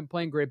they've not been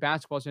playing great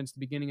basketball since the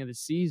beginning of the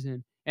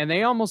season, and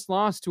they almost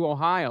lost to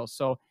Ohio.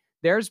 So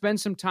there's been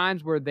some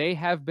times where they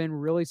have been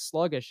really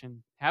sluggish and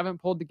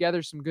haven't pulled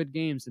together some good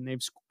games, and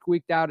they've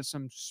squeaked out of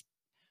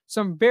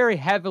some very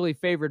heavily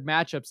favored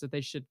matchups that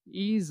they should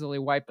easily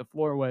wipe the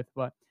floor with.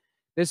 But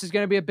this is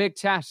going to be a big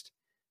test.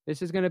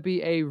 This is going to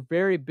be a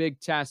very big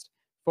test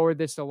for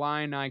this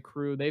Illini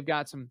crew. They've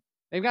got some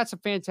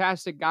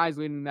fantastic guys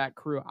leading that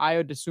crew.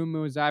 Ayo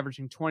Dosunmu is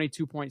averaging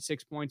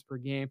 22.6 points per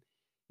game.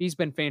 He's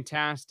been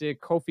fantastic.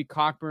 Kofi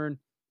Cockburn,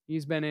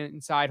 he's been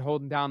inside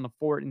holding down the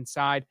fort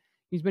inside.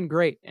 He's been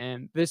great.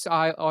 And this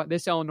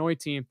Illinois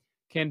team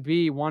can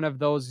be one of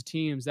those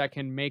teams that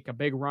can make a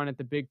big run at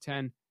the Big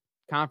Ten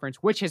Conference,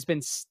 which has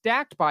been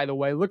stacked, by the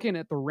way. Looking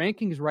at the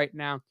rankings right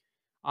now,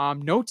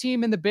 no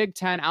team in the Big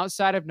Ten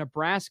outside of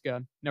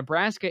Nebraska.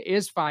 Nebraska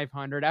is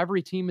 500.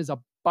 Every team is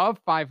above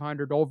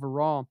 500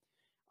 overall.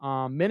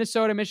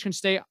 Minnesota, Michigan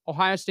State,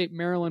 Ohio State,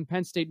 Maryland,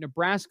 Penn State,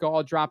 Nebraska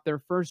all dropped their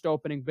first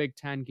opening Big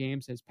Ten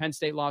games as Penn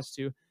State lost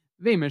to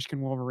the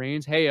Michigan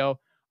Wolverines. Heyo.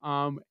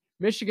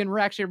 Michigan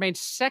actually remains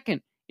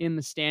second in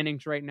the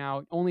standings right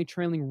now, only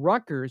trailing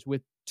Rutgers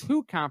with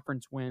 2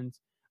 conference wins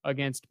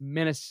against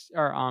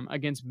Minnesota.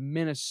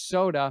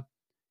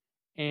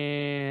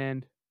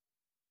 And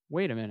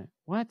wait a minute,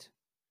 what?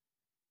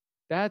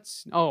 I'm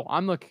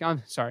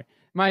sorry.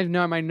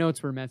 My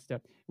notes were messed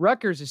up.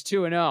 Rutgers is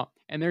 2-0,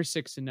 and they're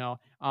 6-0.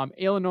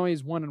 Illinois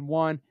is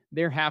 1-1.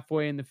 They're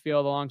halfway in the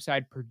field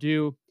alongside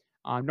Purdue.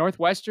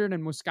 Northwestern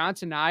and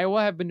Wisconsin and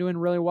Iowa have been doing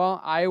really well.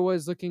 Iowa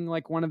is looking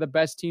like one of the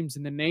best teams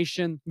in the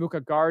nation.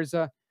 Luka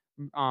Garza,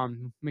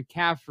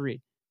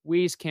 McCaffrey,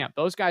 Wieskamp.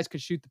 Those guys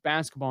could shoot the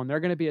basketball, and they're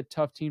going to be a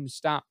tough team to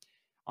stop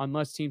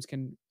unless teams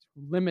can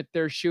limit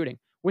their shooting.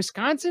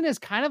 Wisconsin is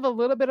kind of a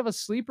little bit of a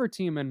sleeper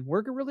team, and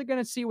we're really going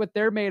to see what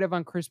they're made of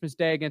on Christmas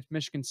Day against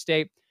Michigan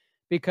State,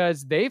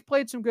 because they've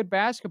played some good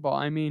basketball.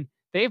 I mean,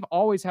 they've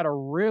always had a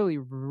really,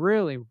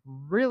 really,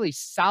 really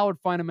solid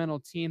fundamental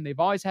team. They've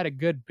always had a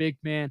good big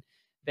man.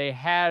 They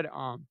had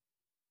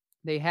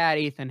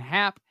Ethan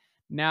Happ.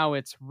 Now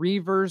it's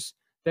Reavers.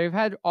 They've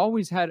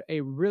always had a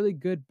really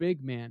good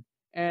big man,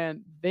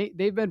 and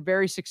they've been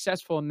very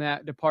successful in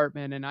that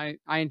department. And I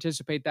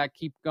anticipate that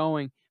keep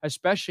going,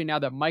 especially now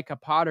that Micah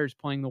Potter's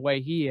playing the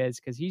way he is,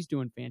 because he's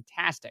doing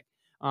fantastic.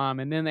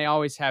 And then they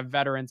always have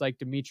veterans like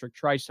Demetric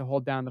Trice to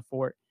hold down the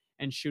fort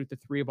and shoot the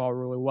 3 ball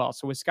really well.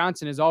 So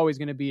Wisconsin is always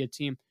going to be a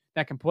team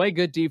that can play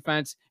good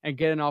defense and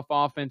get enough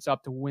offense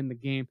up to win the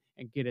game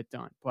and get it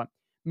done. But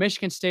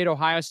Michigan State,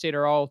 Ohio State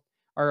are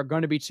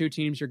going to be 2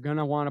 teams you're going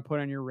to want to put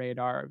on your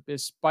radar.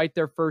 Despite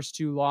their first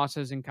 2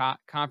 losses in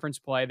conference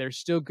play, they're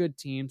still good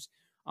teams.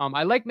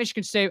 I like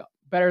Michigan State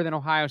better than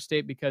Ohio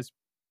State because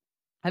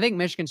I think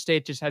Michigan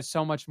State just has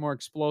so much more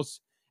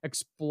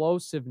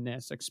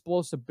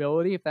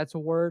explosibility, if that's a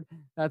word.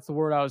 That's the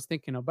word I was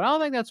thinking of, but I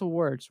don't think that's a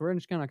word. So we're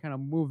just going to kind of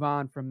move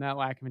on from that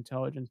lack of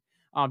intelligence.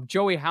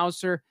 Joey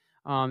Hauser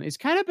has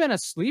kind of been a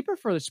sleeper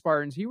for the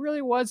Spartans. He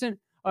really wasn't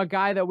a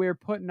guy that we were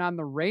putting on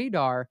the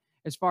radar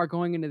as far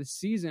going into the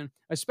season,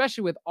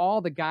 especially with all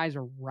the guys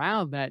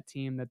around that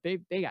team that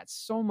they got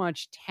so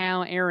much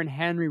talent. Aaron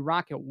Henry,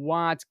 Rocket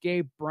Watts,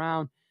 Gabe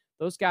Brown.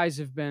 Those guys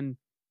they've been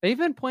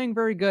playing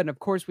very good. And of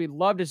course, we'd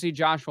love to see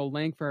Joshua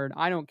Langford.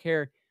 I don't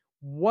care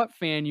what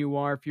fan you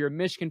are. If you're a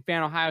Michigan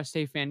fan, Ohio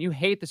State fan, you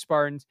hate the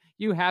Spartans,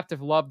 you have to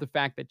love the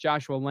fact that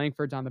Joshua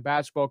Langford's on the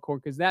basketball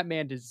court, because that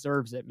man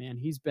deserves it, man.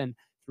 He's been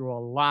through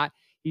a lot.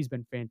 He's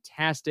been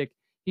fantastic.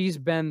 He's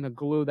been the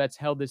glue that's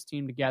held this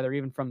team together,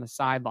 even from the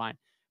sideline.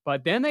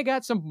 But then they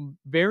got some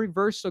very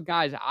versatile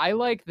guys. I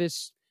like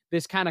this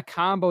kind of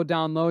combo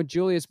down low,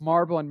 Julius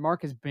Marble and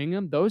Marcus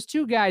Bingham. Those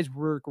two guys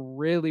work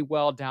really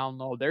well down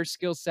low. Their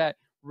skill set,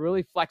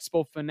 really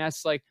flexible,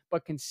 finesse-like,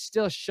 but can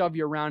still shove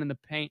you around in the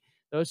paint.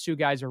 Those two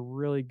guys are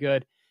really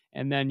good.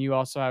 And then you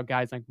also have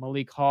guys like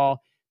Malik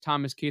Hall,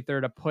 Thomas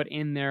Keither to put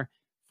in there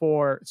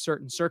for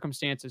certain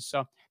circumstances.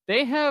 So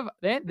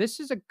this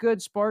is a good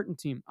Spartan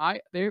team.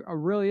 There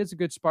really is a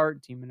good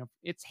Spartan team. And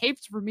it's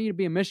hates for me to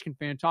be a Michigan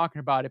fan talking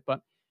about it, but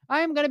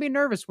I am going to be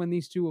nervous when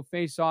these two will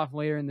face off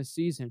later in the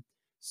season.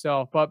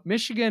 So, but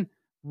Michigan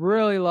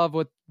really love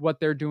what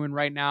they're doing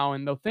right now.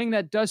 And the thing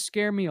that does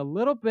scare me a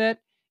little bit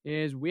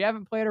is we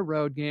haven't played a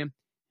road game.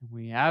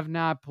 We have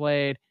not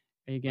played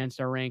against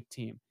a ranked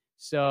team.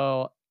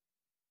 So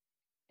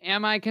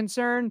am I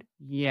concerned?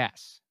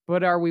 Yes.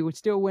 But are we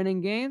still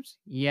winning games?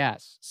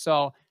 Yes.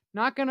 So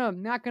not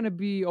gonna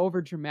be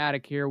over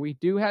dramatic here. We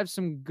do have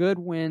some good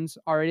wins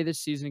already this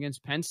season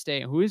against Penn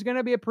State, who is going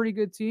to be a pretty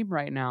good team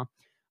right now.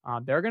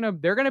 They're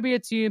gonna be a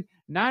team,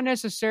 not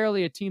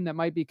necessarily a team that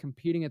might be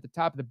competing at the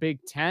top of the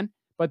Big Ten,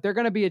 but they're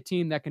gonna be a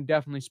team that can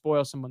definitely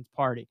spoil someone's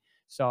party.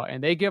 So,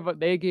 and they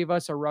gave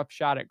us a rough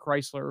shot at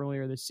Chrysler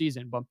earlier this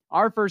season. But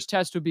our first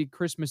test would be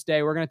Christmas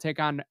Day. We're gonna take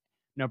on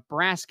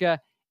Nebraska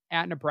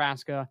at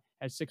Nebraska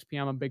at 6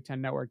 p.m. on Big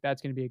Ten Network.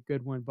 That's gonna be a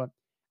good one. But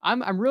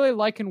I'm really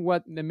liking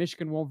what the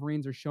Michigan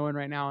Wolverines are showing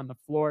right now on the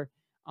floor.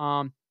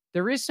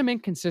 There is some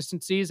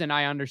inconsistencies, and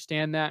I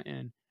understand that.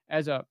 And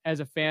as a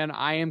fan,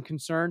 I am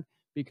concerned,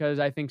 because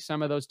I think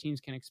some of those teams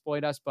can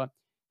exploit us. But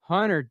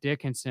Hunter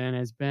Dickinson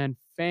has been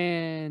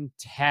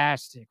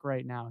fantastic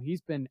right now. He's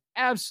been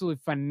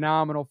absolutely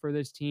phenomenal for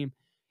this team.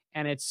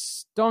 And it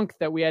stunk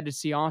that we had to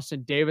see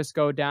Austin Davis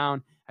go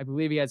down. I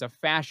believe he has a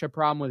fascia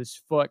problem with his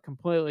foot.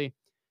 Completely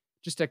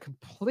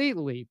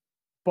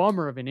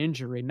bummer of an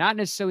injury. Not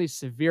necessarily a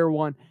severe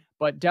one,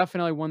 but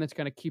definitely one that's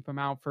going to keep him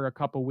out for a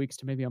couple weeks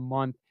to maybe a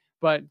month.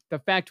 But the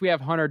fact we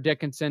have Hunter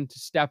Dickinson to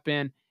step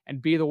in and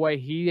be the way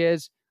he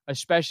is,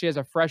 especially as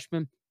a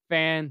freshman,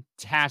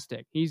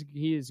 fantastic.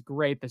 He is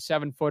great. The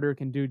 7-footer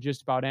can do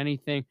just about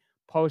anything.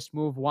 Post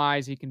move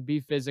wise, he can be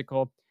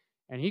physical,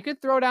 and he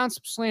could throw down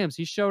some slams.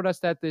 He showed us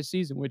that this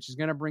season, which is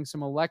going to bring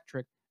some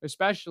electric,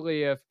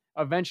 especially if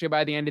eventually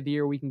by the end of the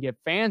year we can get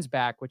fans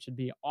back, which would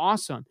be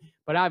awesome.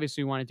 But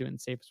obviously we want to do it in the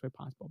safest way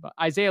possible. But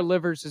Isaiah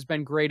Livers has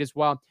been great as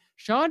well.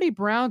 Shawnee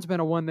Brown's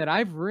been one that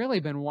I've really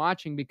been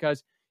watching,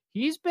 because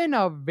he's been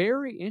a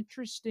very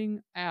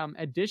interesting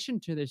addition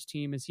to this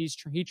team as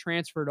he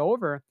transferred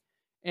over.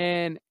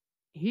 And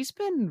he's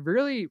been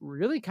really,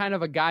 really kind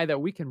of a guy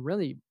that we can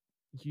really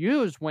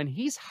use when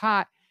he's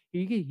hot.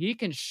 He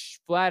can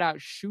flat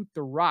out shoot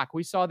the rock.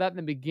 We saw that in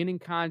the beginning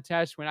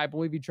contest when I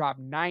believe he dropped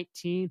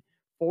 19,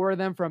 4 of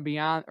them from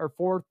beyond, or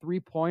 4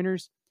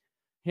 3-pointers.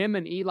 Him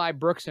and Eli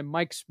Brooks and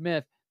Mike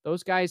Smith,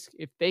 those guys,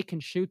 if they can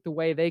shoot the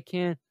way they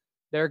can,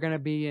 they're going to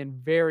be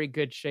in very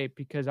good shape,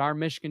 because our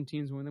Michigan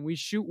teams, when we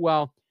shoot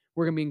well,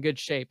 we're going to be in good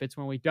shape. It's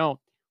when we don't,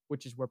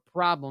 which is where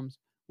problems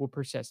will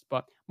persist.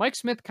 But Mike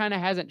Smith kind of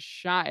hasn't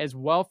shot as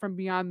well from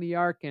beyond the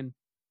arc. And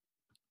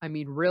I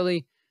mean,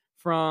 really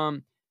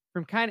from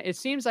kind of, it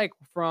seems like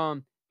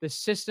from the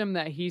system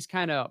that he's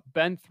kind of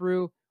been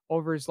through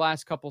over his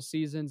last couple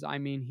seasons, I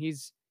mean,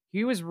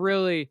 he was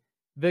really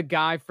the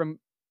guy from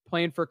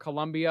playing for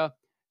Columbia.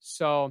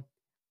 So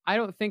I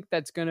don't think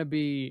that's going to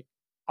be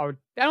a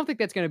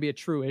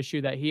true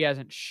issue that he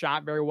hasn't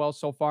shot very well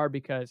so far,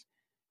 because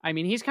I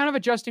mean, he's kind of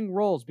adjusting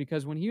roles,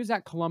 because when he was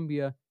at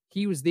Columbia,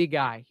 he was the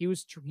guy. He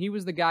was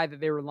the guy that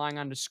they were relying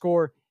on to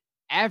score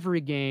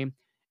every game.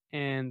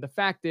 And the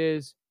fact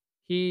is,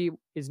 he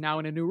is now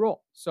in a new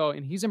role. So,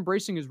 and he's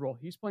embracing his role.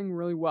 He's playing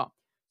really well.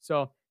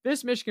 So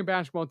this Michigan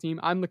basketball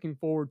team, I'm looking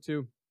forward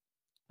to,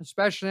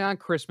 especially on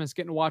Christmas,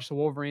 getting to watch the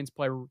Wolverines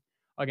play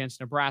against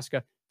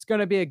Nebraska. It's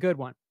going to be a good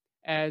one.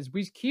 As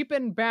we keep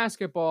in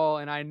basketball,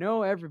 and I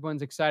know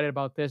everyone's excited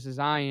about this as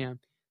I am,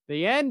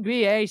 the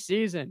NBA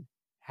season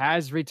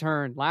has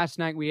returned. Last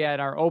night we had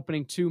our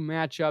opening 2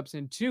 matchups,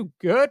 and 2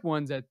 good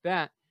ones at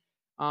that.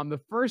 The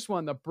first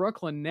one, the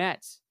Brooklyn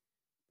Nets.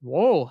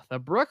 Whoa, the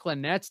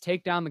Brooklyn Nets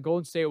take down the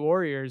Golden State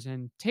Warriors,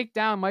 and take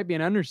down might be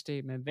an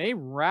understatement. They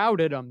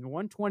routed them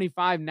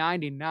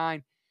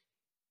 125-99.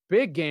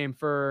 Big game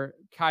for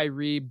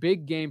Kyrie,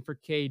 big game for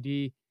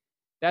KD.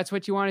 That's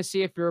what you want to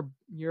see if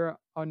you're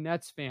a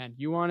Nets fan.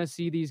 You want to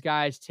see these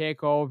guys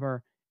take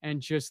over and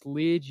just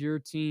lead your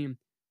team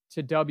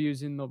to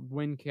W's in the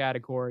win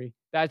category.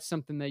 That's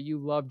something that you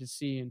love to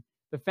see. And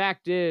the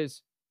fact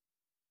is,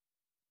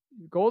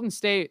 Golden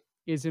State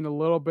is in a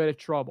little bit of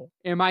trouble.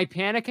 Am I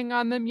panicking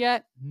on them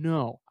yet?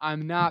 No,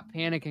 I'm not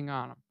panicking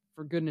on them.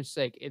 For goodness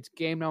sake, it's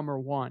game number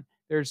 1.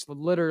 There's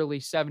literally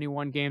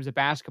 71 games of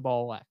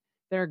basketball left.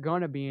 They're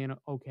going to be in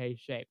okay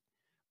shape.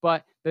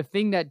 But the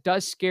thing that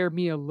does scare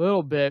me a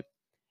little bit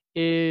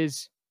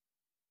is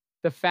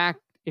the fact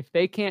if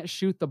they can't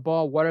shoot the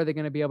ball, what are they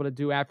going to be able to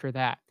do after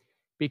that?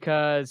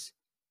 Because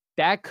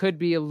that could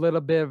be a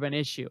little bit of an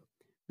issue.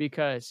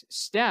 Because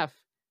Steph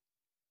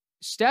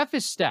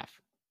is Steph.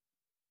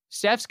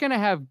 Steph's going to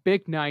have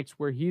big nights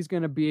where he's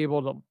going to be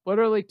able to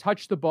literally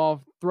touch the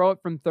ball, throw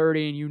it from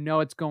 30, and you know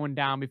it's going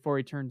down before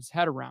he turns his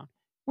head around.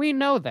 We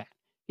know that.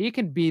 He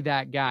can be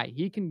that guy.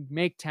 He can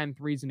make 10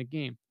 threes in a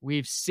game.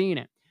 We've seen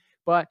it.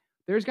 But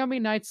there's going to be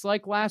nights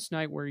like last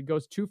night where he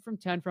goes 2 from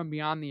 10 from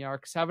beyond the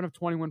arc, 7 of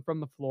 21 from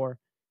the floor,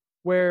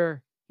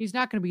 where he's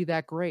not going to be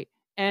that great.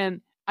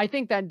 And I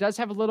think that does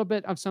have a little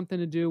bit of something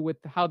to do with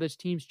how this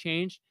team's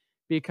changed,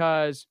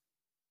 because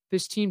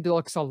this team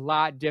looks a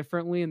lot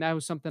differently. And that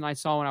was something I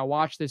saw when I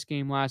watched this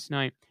game last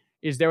night,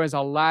 is there was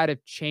a lot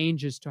of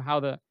changes to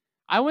how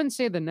I wouldn't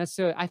say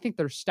I think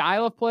their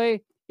style of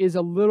play is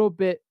a little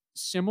bit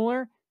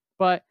similar,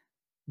 but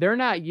they're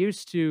not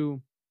used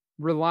to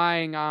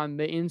relying on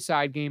the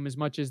inside game as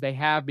much as they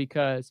have,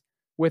 because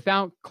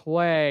without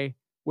Clay,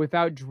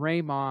 without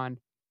Draymond,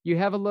 you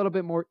have a little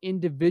bit more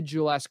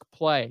individual-esque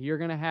play. You're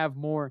going to have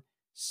more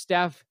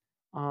Steph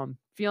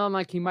feeling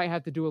like he might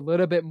have to do a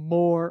little bit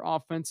more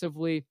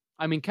offensively.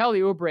 I mean, Kelly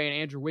Oubre and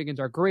Andrew Wiggins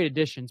are great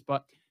additions,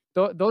 but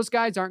those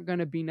guys aren't going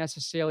to be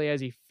necessarily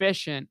as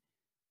efficient,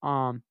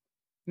 not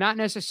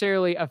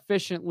necessarily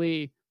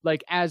efficiently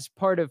like as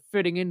part of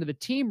fitting into the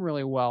team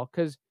really well,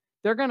 because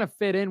they're going to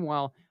fit in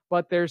well.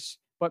 But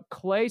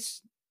Clay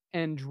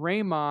and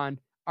Draymond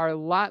are a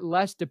lot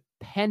less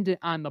dependent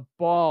on the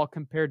ball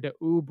compared to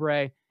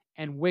Oubre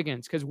and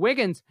Wiggins. Because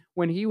Wiggins,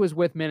 when he was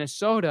with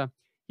Minnesota,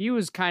 he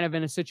was kind of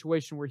in a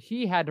situation where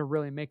he had to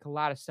really make a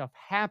lot of stuff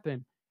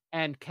happen.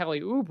 And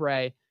Kelly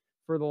Oubre,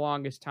 for the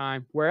longest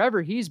time,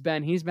 wherever he's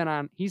had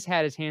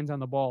his hands on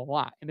the ball a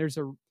lot.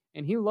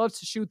 And he loves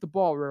to shoot the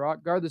ball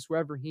regardless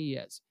wherever he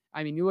is.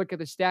 I mean, you look at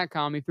the stat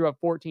column, he threw up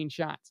 14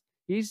 shots.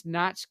 He's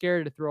not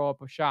scared to throw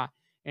up a shot.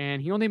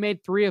 And he only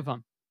made 3 of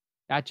them.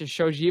 That just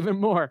shows you even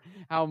more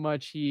how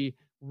much he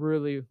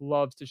really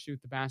loves to shoot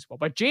the basketball.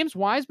 But James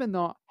Wiseman,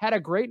 though, had a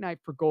great night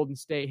for Golden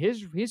State.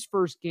 His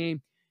first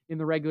game in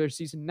the regular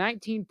season,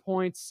 19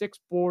 points, 6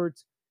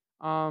 boards.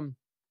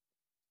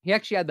 He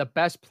actually had the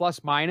best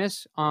plus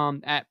minus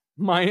at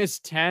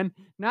 -10.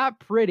 Not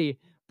pretty,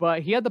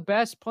 but he had the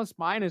best plus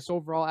minus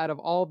overall out of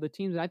all of the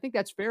teams. And I think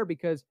that's fair,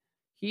 because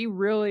he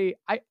really,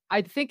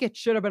 I think it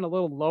should have been a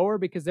little lower,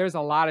 because there's a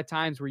lot of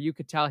times where you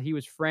could tell he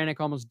was frantic,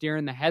 almost deer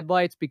in the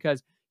headlights,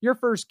 because your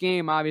first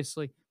game,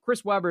 obviously,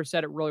 Chris Webber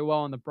said it really well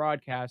on the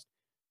broadcast.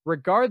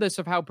 Regardless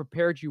of how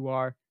prepared you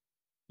are,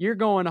 you're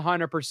going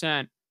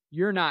 100%.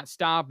 You're not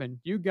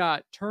stopping. You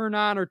got turn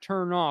on or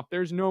turn off.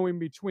 There's no in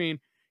between.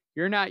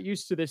 You're not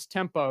used to this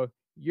tempo.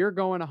 You're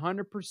going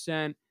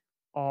 100%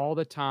 all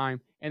the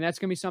time. And that's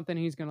going to be something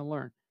he's going to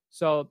learn.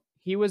 So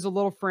he was a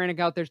little frantic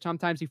out there.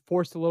 Sometimes he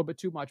forced a little bit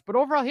too much. But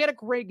overall, he had a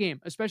great game,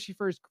 especially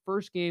for his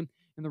first game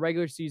in the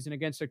regular season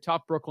against a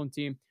tough Brooklyn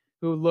team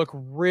who look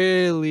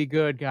really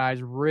good,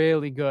 guys,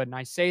 really good. And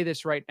I say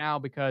this right now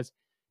because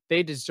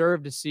they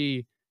deserve to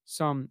see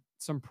some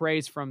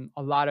praise from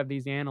a lot of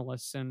these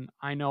analysts. And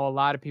I know a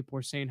lot of people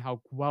were saying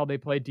how well they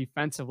played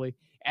defensively.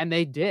 And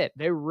they did.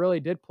 They really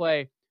did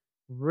play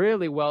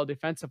really well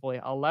defensively.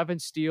 11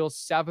 steals,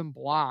 7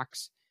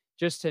 blocks,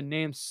 just to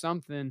name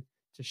something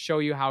to show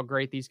you how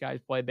great these guys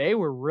play. They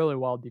were really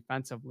well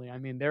defensively. I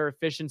mean, their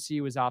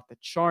efficiency was off the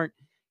chart.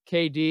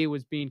 KD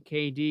was being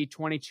KD,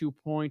 22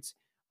 points.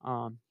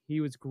 He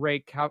was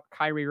great.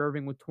 Kyrie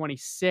Irving with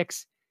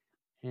 26.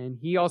 And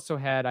he also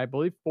had, I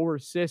believe, 4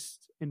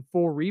 assists and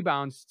 4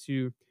 rebounds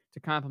to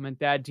complement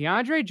that.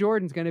 DeAndre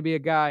Jordan's going to be a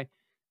guy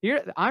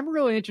here. I'm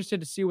really interested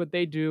to see what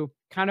they do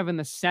kind of in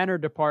the center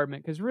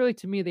department, because really,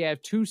 to me, they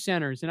have 2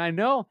 centers. And I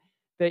know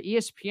that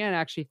ESPN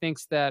actually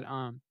thinks that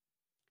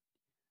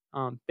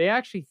they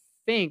actually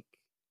think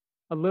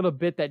a little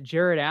bit that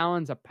Jared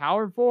Allen's a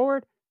power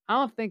forward. I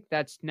don't think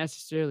that's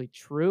necessarily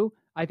true.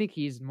 I think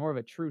he's more of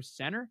a true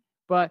center.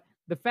 But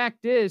the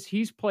fact is,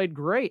 he's played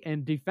great.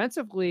 And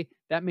defensively,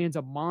 that man's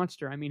a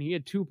monster. I mean, he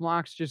had 2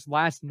 blocks just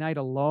last night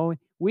alone.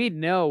 We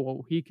know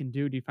what he can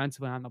do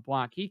defensively on the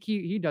block.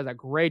 He does a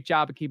great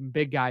job of keeping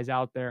big guys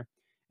out there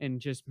and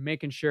just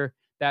making sure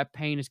that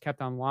paint is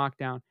kept on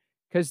lockdown.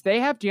 Because they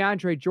have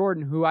DeAndre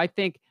Jordan, who I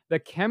think the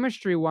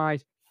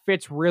chemistry-wise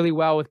fits really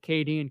well with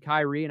KD and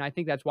Kyrie. And I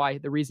think that's why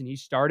the reason he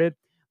started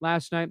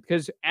last night,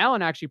 because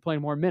Allen actually played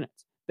more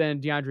minutes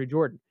than DeAndre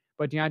Jordan.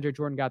 But DeAndre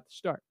Jordan got the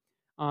start.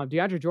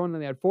 DeAndre Jordan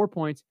only had 4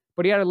 points,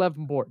 but he had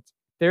 11 boards.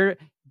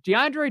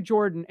 DeAndre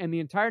Jordan and the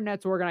entire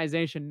Nets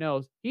organization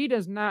knows he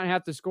does not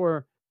have to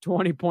score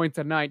 20 points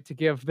a night to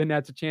give the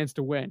Nets a chance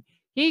to win.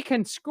 He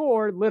can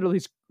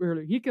literally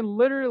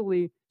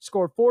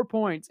score 4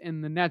 points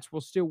and the Nets will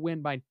still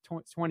win by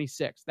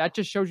 26. That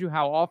just shows you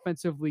how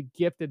offensively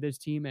gifted this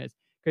team is.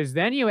 Because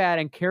then you add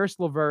in Caris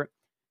LeVert,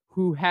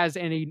 who has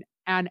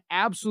an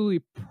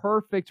absolutely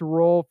perfect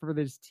role for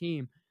this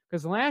team.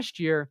 Because last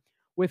year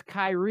with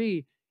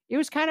Kyrie, it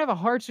was kind of a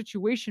hard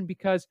situation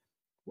because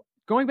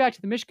going back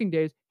to the Michigan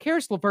days,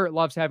 Caris LeVert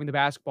loves having the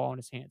basketball in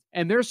his hands.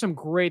 And there's some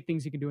great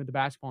things he can do with the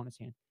basketball in his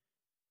hands.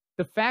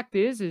 The fact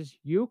is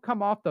you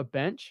come off the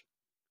bench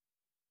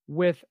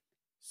with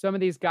some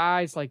of these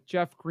guys like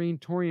Jeff Green,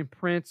 Taurean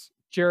Prince,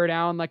 Jared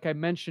Allen, like I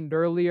mentioned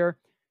earlier.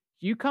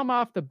 You come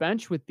off the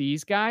bench with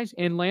these guys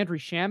and Landry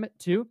Shamet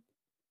too.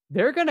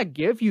 They're going to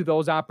give you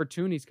those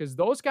opportunities because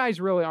those guys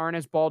really aren't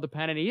as ball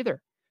dependent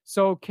either.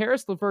 So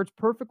Caris LeVert's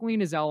perfectly in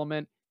his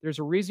element. There's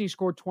a reason he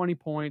scored 20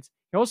 points.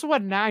 He also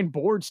had 9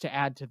 boards to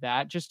add to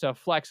that just to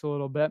flex a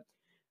little bit.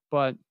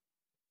 But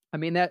I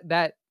mean,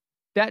 that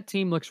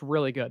team looks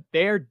really good.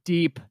 They're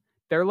deep.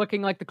 They're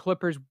looking like the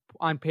Clippers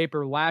on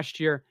paper last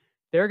year.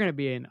 They're going to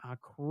be in a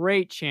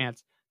great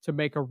chance to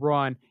make a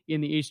run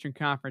in the Eastern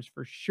Conference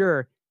for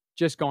sure,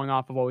 just going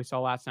off of what we saw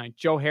last night.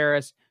 Joe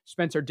Harris,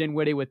 Spencer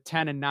Dinwiddie with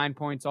 10 and 9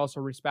 points also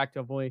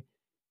respectively.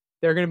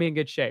 They're going to be in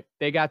good shape.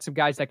 They got some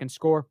guys that can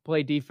score,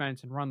 play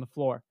defense, and run the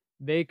floor.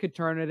 They could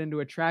turn it into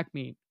a track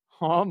meet,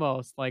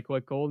 almost like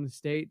what Golden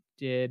State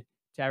did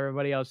to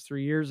everybody else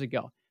 3 years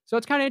ago. So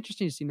it's kind of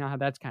interesting to see now how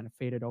that's kind of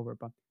faded over.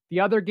 But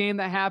the other game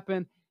that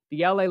happened,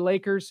 the LA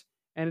Lakers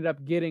ended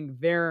up getting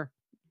their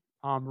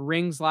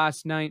rings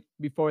last night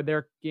before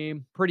their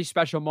game. Pretty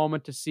special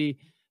moment to see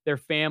their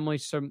family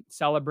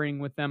celebrating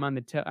with them on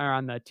the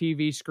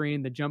TV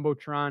screen, the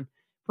Jumbotron.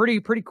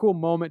 Pretty cool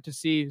moment to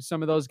see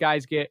some of those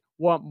guys get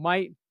what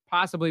might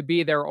possibly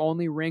be their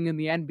only ring in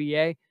the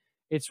NBA.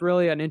 It's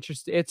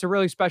a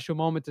really special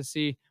moment to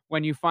see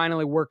when you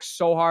finally work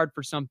so hard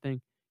for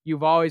something.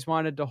 You've always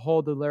wanted to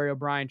hold the Larry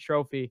O'Brien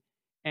trophy,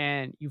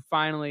 and you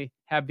finally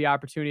have the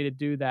opportunity to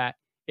do that.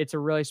 It's a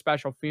really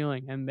special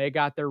feeling, and they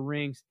got their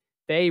rings.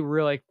 They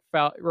really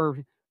got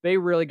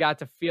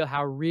to feel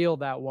how real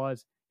that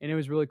was, and it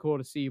was really cool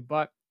to see.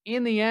 But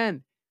in the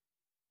end,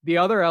 the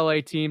other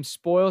LA team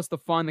spoils the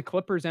fun. The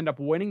Clippers end up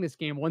winning this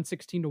game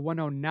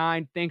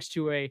 116-109 thanks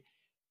to a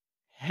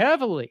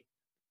heavily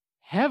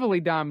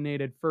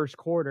dominated first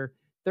quarter,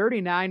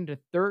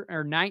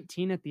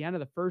 39-19 at the end of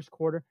the first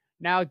quarter.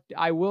 Now,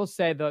 I will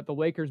say that the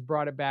Lakers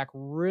brought it back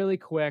really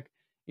quick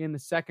in the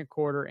second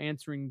quarter,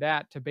 answering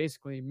that to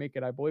basically make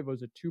it, I believe it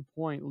was a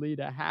 2-point lead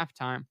at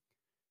halftime.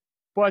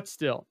 But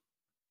still,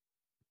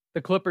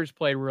 the Clippers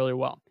played really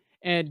well.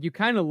 And you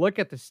kind of look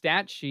at the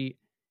stat sheet,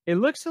 it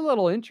looks a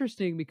little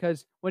interesting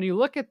because when you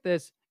look at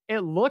this, it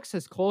looks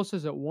as close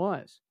as it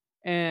was.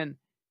 And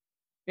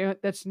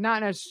that's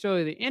not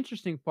necessarily the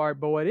interesting part,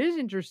 but what is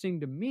interesting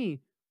to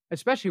me,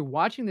 especially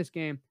watching this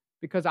game,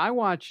 because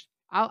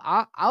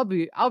I'll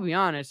be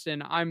honest,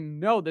 and I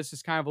know this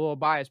is kind of a little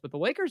biased, but the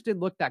Lakers did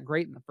look that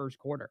great in the first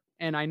quarter.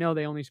 And I know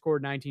they only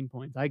scored 19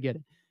 points. I get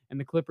it. And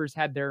the Clippers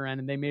had their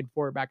end, and they made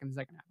 4 back in the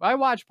second half. I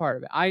watched part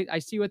of it. I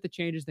see what the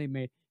changes they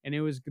made, and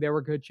there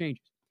were good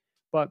changes.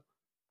 But,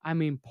 I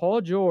mean, Paul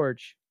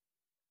George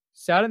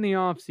said in the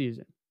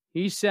offseason,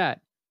 he said,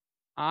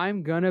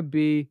 I'm going to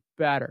be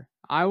better.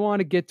 I want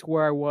to get to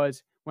where I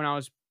was when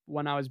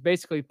I was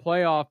basically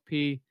playoff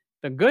P,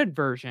 the good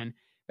version,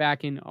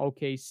 back in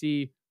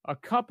OKC a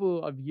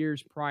couple of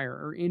years prior,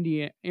 or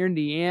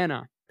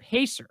Indiana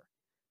Pacer.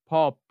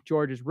 Paul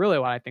George is really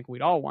what I think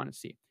we'd all want to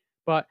see.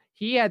 But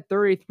he had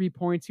 33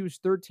 points. He was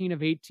 13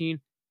 of 18.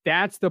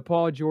 That's the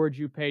Paul George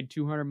you paid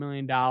 $200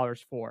 million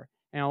for.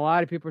 And a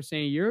lot of people are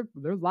saying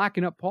they're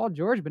locking up Paul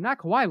George, but not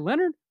Kawhi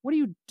Leonard. What are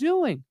you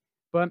doing?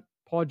 But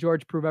Paul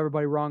George proved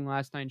everybody wrong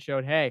last night and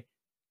showed, hey,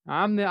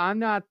 I'm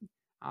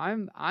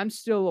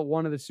still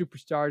one of the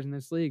superstars in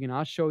this league, and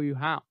I'll show you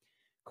how.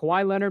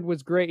 Kawhi Leonard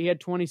was great. He had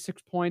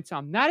 26 points.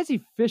 Not as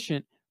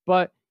efficient,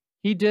 but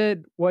he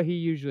did what he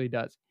usually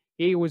does.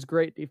 He was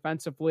great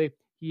defensively.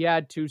 He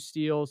had 2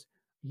 steals.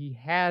 He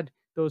had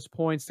those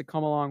points to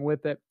come along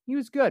with it. He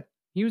was good.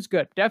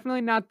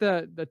 Definitely not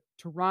the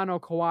Toronto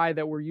Kawhi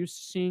that we're used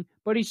to seeing,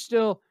 but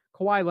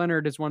Kawhi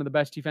Leonard is one of the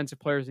best defensive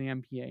players in the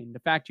NBA. And the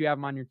fact you have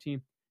him on your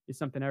team is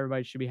something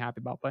everybody should be happy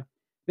about. But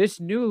this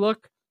new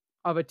look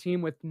of a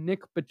team with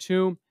Nick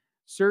Batum,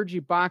 Serge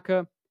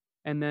Ibaka,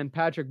 and then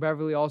Patrick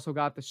Beverley also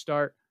got the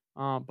start.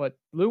 But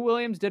Lou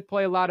Williams did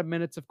play a lot of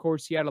minutes, of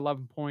course. He had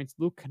 11 points.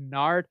 Luke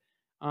Kennard,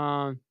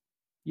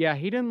 he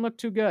didn't look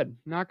too good.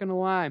 Not going to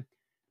lie.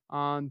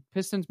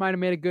 Pistons might have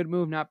made a good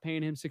move not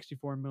paying him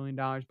 $64 million.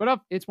 But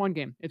it's one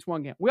game.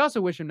 We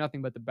also wish him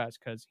nothing but the best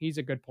because he's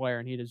a good player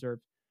and he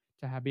deserves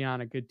to be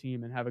on a good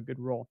team and have a good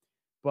role.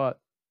 But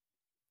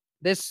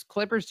this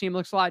Clippers team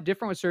looks a lot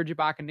different with Serge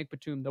Ibaka and Nick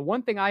Batum. The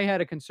one thing I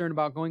had a concern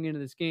about going into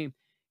this game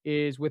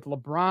is with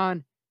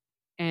LeBron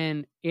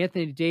and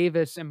Anthony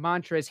Davis and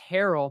Montrezl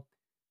Harrell,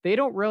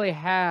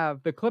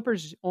 the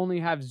Clippers only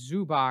have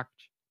Zubac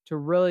to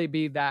really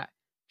be that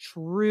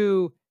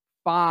true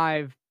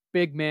 5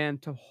 big man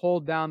to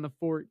hold down the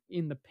fort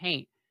in the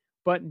paint.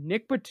 But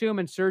Nick Batum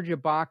and Serge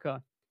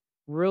Ibaka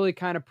really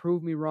kind of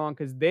proved me wrong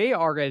because they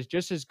are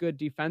just as good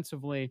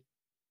defensively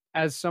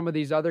as some of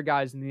these other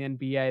guys in the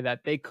NBA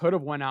that they could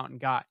have went out and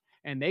got.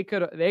 And they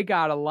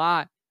got a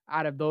lot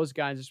out of those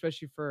guys,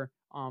 especially for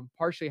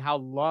partially how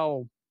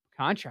low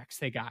contracts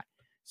they got.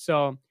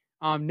 So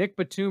Nick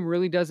Batum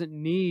really doesn't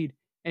need,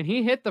 and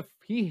he hit,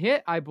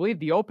 I believe,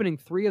 the opening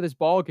three of this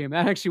ball game.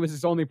 That actually was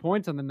his only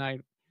points on the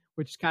night,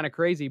 which is kind of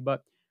crazy.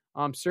 But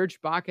Serge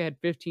Ibaka had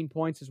 15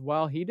 points as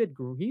well. He did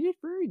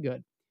very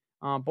good.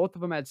 Both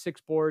of them had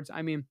 6 boards.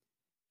 I mean,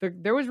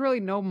 there was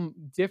really no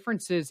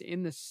differences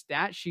in the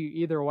stat sheet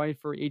either way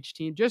for each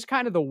team. Just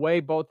kind of the way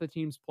both the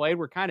teams played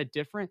were kind of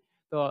different.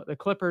 The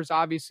Clippers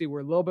obviously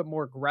were a little bit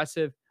more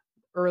aggressive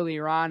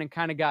earlier on and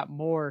kind of got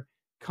more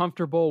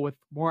comfortable with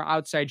more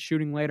outside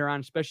shooting later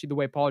on, especially the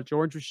way Paul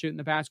George was shooting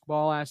the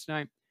basketball last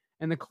night.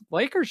 And the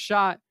Lakers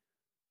shot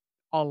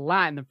a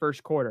lot in the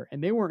first quarter,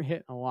 and they weren't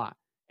hitting a lot.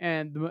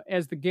 And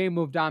as the game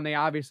moved on, they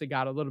obviously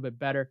got a little bit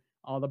better.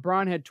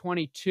 LeBron had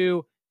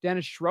 22.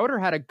 Dennis Schroeder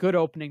had a good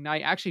opening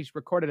night. Actually, he's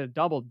recorded a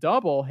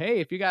double-double. Hey,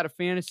 if you got a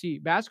fantasy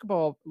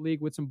basketball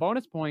league with some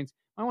bonus points,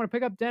 I want to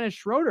pick up Dennis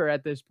Schroeder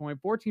at this point.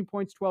 14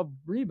 points, 12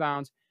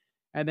 rebounds.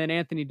 And then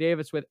Anthony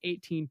Davis with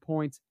 18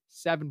 points,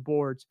 7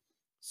 boards.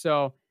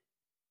 So,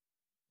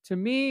 to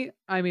me,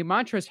 I mean,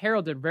 Montrezl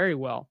Harrell did very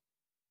well.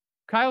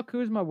 Kyle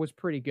Kuzma was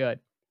pretty good.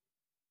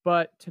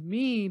 But to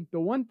me, the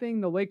one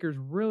thing the Lakers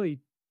really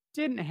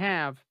didn't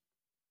have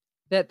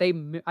that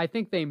I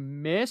think they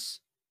miss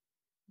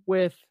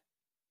with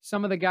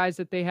some of the guys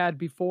that they had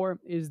before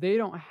is they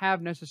don't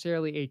have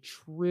necessarily a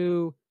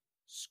true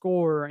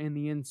scorer in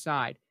the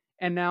inside.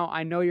 And now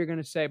I know you're going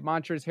to say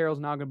Montrezl Harrell's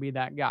not going to be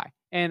that guy.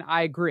 And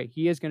I agree.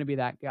 He is going to be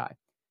that guy.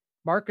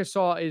 Marc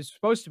Gasol is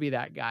supposed to be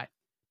that guy.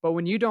 But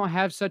when you don't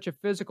have such a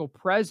physical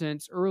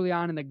presence early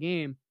on in the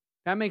game,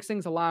 that makes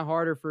things a lot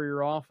harder for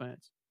your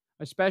offense,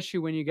 especially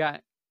when you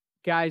got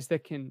guys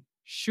that can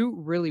shoot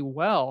really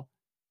well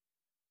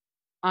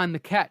on the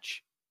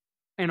catch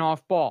and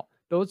off ball.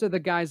 Those are the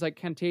guys like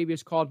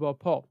Kentavious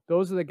Caldwell-Pope.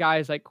 Those are the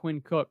guys like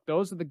Quinn Cook.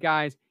 Those are the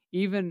guys,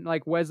 even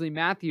like Wesley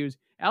Matthews.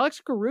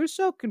 Alex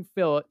Caruso can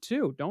fill it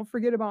too. Don't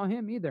forget about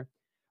him either.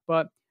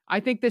 But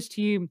I think this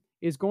team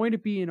is going to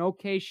be in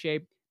okay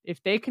shape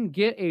if they can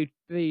get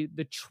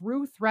the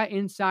true threat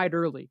inside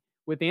early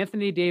with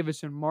Anthony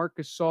Davis and Marc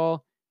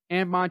Gasol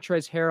and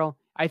Montrezl Harrell.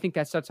 I think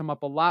that sets them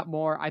up a lot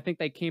more. I think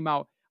they came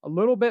out a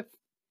little bit,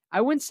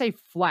 I wouldn't say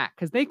flat,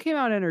 because they came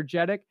out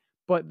energetic,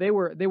 but they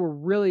were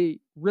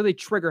really, really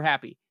trigger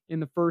happy in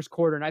the first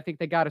quarter. And I think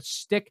they got to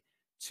stick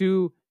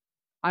to,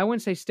 I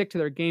wouldn't say stick to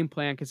their game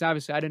plan, because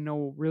obviously I didn't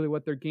know really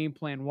what their game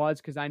plan was,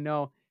 because I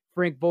know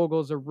Frank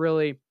Vogel's a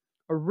really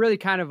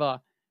kind of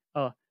a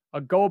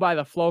go by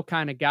the flow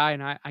kind of guy.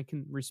 And I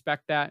can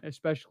respect that,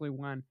 especially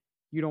when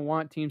you don't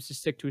want teams to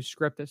stick to a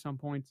script at some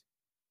points.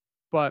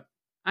 But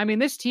I mean,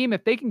 this team,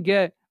 if they can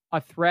get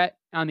a threat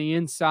on the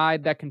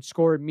inside that can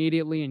score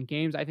immediately in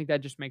games, I think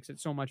that just makes it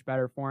so much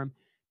better for them.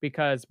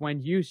 Because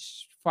when you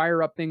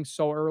fire up things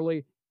so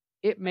early,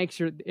 it makes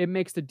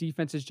the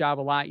defense's job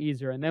a lot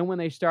easier. And then when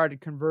they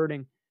started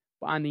converting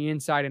on the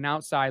inside and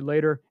outside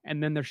later,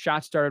 and then their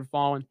shots started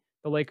falling,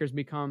 the Lakers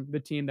become the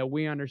team that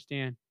we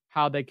understand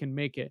how they can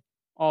make it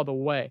all the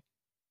way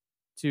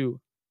to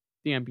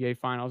the NBA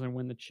Finals and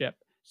win the chip.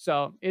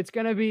 So it's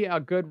going to be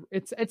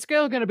it's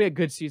still going to be a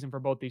good season for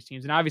both these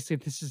teams. And obviously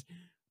this is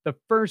the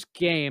first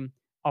game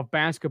of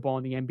basketball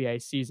in the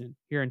NBA season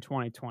here in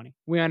 2020.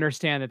 We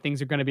understand that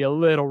things are going to be a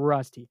little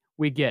rusty.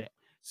 We get it.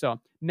 So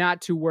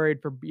not too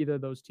worried for either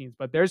of those teams,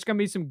 but there's going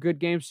to be some good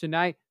games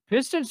tonight.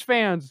 Pistons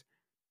fans,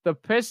 the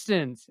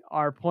Pistons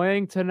are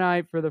playing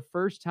tonight for the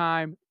first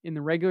time in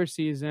the regular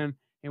season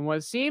in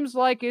what seems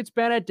like it's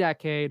been a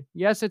decade.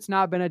 Yes, it's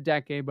not been a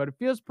decade, but it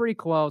feels pretty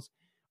close.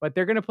 But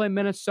they're going to play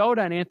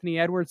Minnesota and Anthony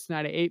Edwards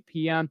tonight at 8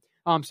 p.m.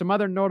 Some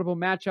other notable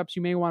matchups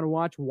you may want to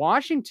watch.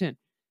 Washington,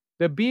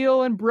 the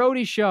Beal and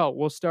Brody show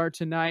will start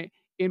tonight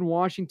in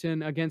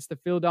Washington against the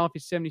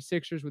Philadelphia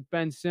 76ers with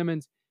Ben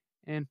Simmons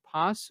and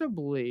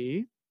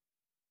possibly...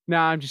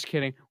 Nah, I'm just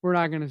kidding. We're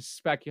not going to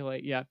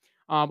speculate yet.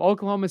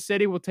 Oklahoma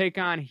City will take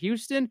on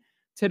Houston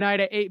tonight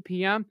at 8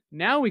 p.m.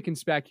 Now we can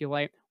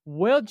speculate.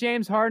 Will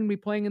James Harden be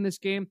playing in this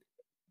game?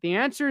 The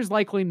answer is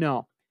likely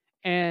no.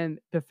 And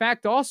the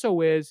fact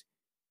also is,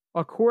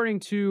 according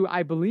to,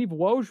 I believe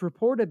Woj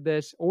reported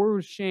this, or it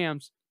was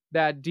Shams,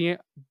 that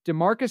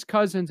DeMarcus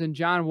Cousins and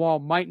John Wall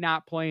might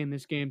not play in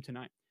this game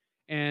tonight.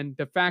 And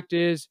the fact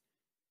is,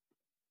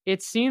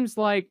 it seems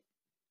like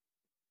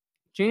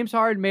James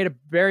Harden made a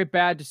very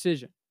bad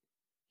decision.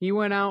 He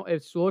went out,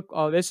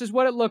 this is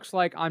what it looks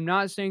like. I'm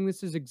not saying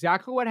this is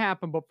exactly what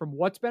happened, but from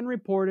what's been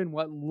reported,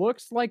 what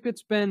looks like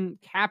it's been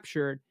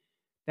captured,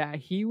 that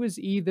he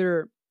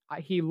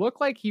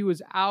looked like he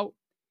was out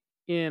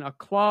in a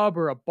club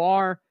or a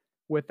bar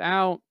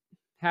without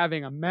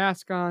having a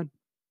mask on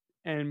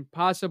and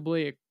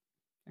possibly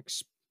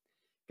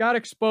got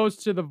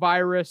exposed to the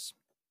virus.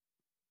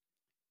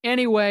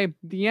 Anyway,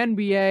 the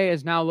NBA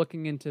is now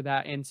looking into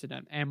that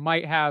incident and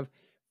might have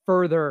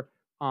further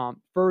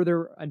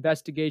further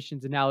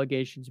investigations and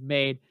allegations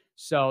made.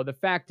 So the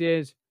fact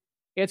is,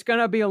 it's going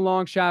to be a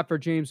long shot for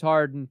James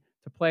Harden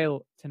to play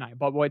tonight.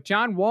 But what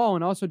John Wall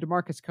and also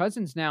DeMarcus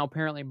Cousins now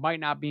apparently might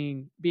not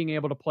being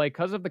able to play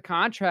because of the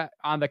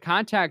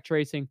contact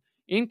tracing.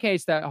 In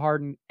case that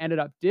Harden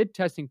did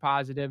testing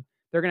positive,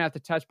 they're going to have to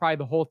test probably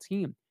the whole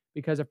team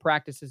because of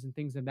practices and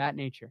things of that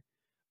nature.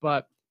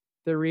 But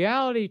the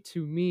reality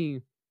to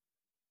me,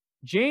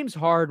 James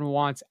Harden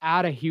wants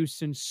out of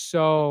Houston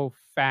so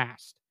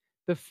fast.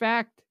 The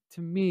fact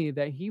to me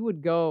that he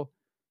would go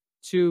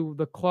to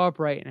the club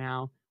right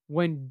now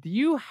when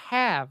you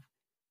have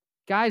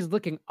guys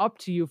looking up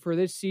to you for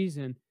this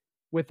season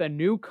with a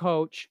new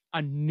coach,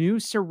 a new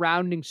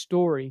surrounding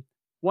story,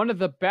 one of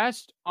the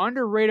best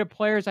underrated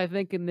players, I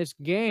think, in this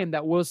game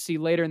that we'll see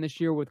later in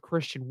this year with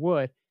Christian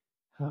Wood.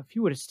 If he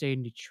would have stayed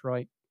in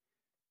Detroit,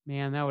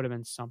 man, that would have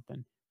been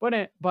something.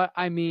 But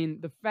I mean,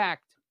 the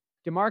fact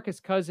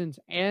DeMarcus Cousins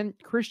and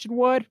Christian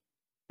Wood,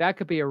 that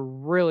could be a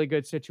really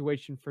good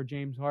situation for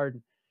James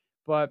Harden.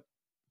 But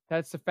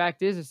that's the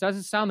fact is, it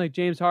doesn't sound like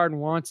James Harden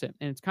wants it.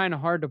 And it's kind of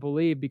hard to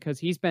believe because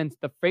he's been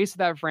the face of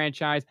that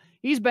franchise.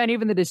 He's been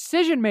even the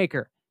decision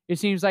maker, it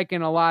seems like,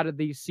 in a lot of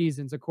these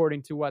seasons,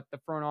 according to what the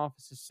front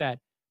office has said.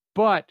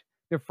 But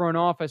the front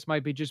office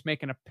might be just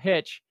making a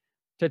pitch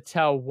to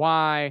tell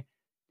why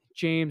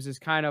James is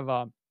I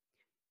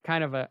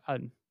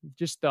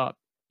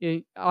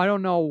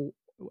don't know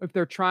if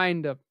they're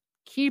trying to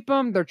keep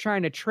him, they're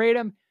trying to trade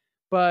him,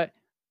 but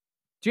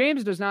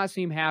James does not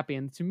seem happy.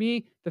 And to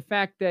me, the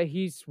fact that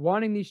he's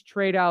wanting these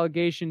trade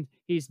allegations,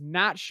 he's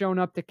not shown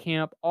up to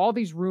camp, all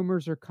these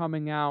rumors are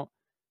coming out.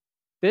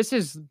 This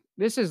is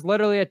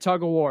literally a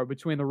tug of war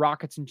between the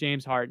Rockets and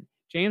James Harden.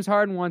 James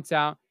Harden wants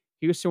out.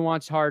 Houston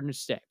wants Harden to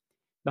stay.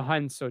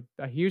 So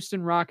the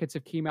Houston Rockets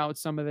have came out with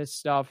some of this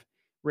stuff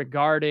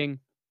regarding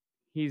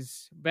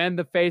he's been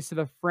the face of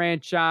the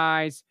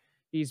franchise.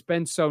 He's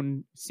been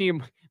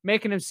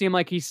making him seem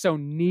like he's so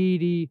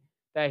needy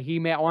that he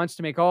wants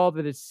to make all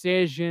the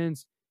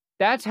decisions.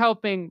 That's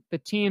helping the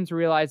teams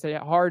realize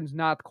that Harden's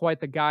not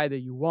quite the guy that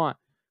you want.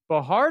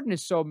 But Harden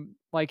is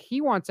he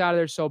wants out of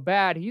there so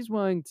bad, he's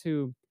willing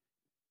to,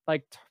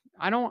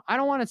 I don't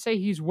want to say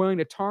he's willing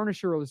to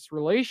tarnish this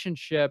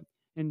relationship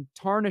and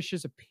tarnish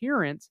his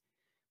appearance,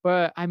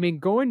 but I mean,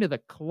 going to the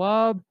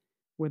club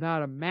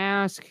without a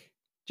mask,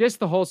 just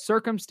the whole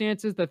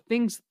circumstances, the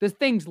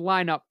things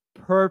line up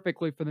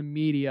perfectly for the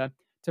media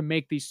to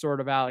make these sort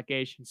of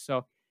allegations.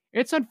 So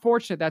it's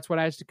unfortunate that's what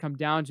has to come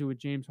down to with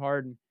James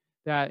Harden,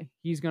 that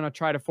he's going to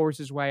try to force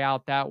his way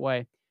out that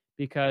way,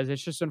 because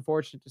it's just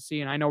unfortunate to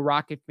see. And I know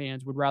Rocket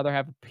fans would rather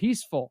have a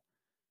peaceful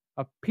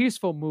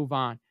move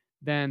on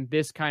than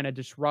this kind of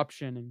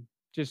disruption and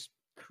just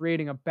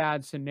creating a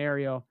bad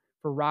scenario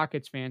for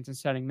Rockets fans and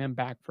setting them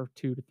back for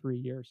 2 to 3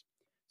 years.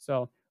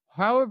 So,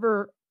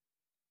 however,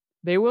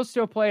 they will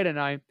still play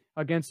tonight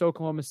against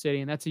Oklahoma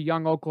City, and that's a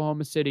young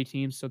Oklahoma City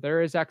team, so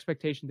there is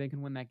expectation they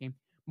can win that game.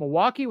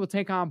 Milwaukee will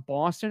take on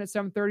Boston at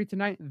 7:30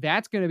 tonight.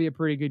 That's going to be a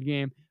pretty good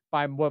game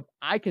by what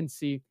I can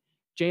see.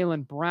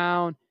 Jaylen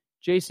Brown,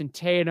 Jason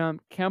Tatum,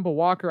 Kemba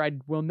Walker, I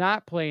will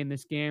not play in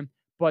this game,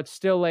 but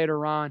still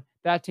later on,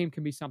 that team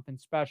can be something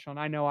special. And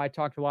I know I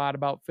talked a lot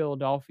about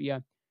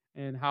Philadelphia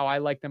and how I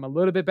like them a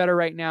little bit better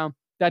right now.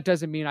 That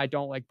doesn't mean I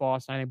don't like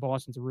Boston. I think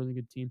Boston's a really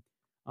good team.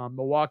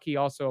 Milwaukee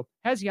also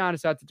has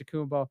Giannis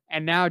Antetokounmpo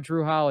and now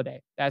Drew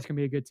Holiday. That's going to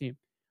be a good team.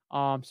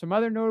 Some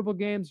other notable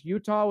games.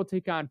 Utah will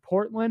take on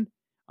Portland.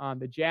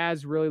 The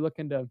Jazz really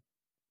looking to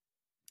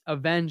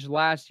avenge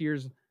last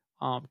year's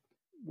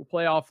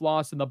playoff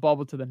loss in the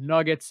bubble to the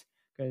Nuggets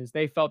because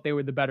they felt they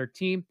were the better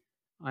team.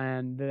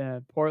 And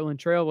the Portland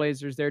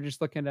Trailblazers, they're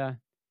just looking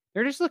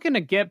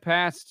to get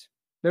past.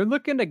 They're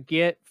looking to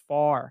get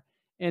far.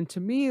 And to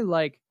me,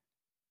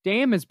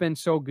 Dame has been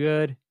so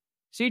good.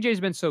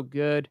 CJ's been so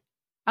good.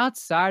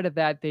 Outside of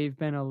that, they've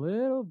been a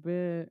little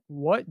bit,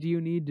 what do you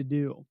need to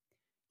do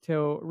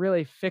to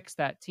really fix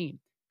that team?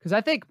 Because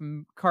I think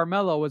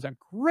Carmelo was a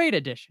great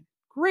addition.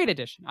 Great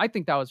addition. I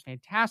think that was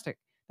fantastic.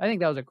 I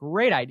think that was a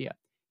great idea.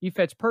 He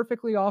fits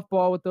perfectly off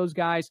ball with those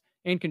guys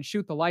and can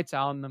shoot the lights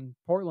out. And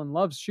Portland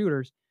loves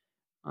shooters.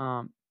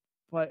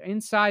 But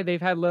inside,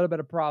 they've had a little bit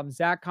of problems.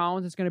 Zach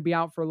Collins is going to be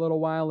out for a little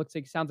while.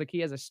 Sounds like he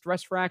has a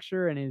stress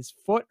fracture in his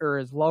foot or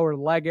his lower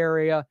leg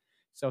area.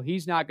 So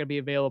he's not going to be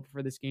available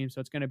for this game.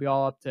 So it's going to be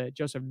all up to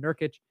Joseph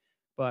Nurkic.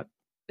 But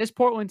this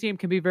Portland team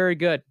can be very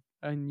good.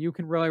 And you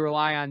can really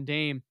rely on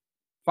Dame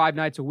 5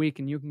 nights a week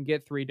and you can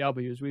get 3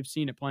 W's. We've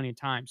seen it plenty of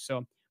times.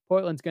 So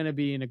Portland's going to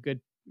be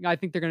I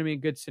think they're going to be in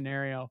a good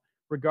scenario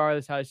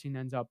regardless how the scene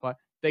ends up. But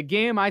the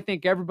game I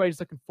think everybody's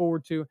looking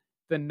forward to,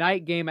 the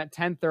night game at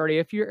 10:30.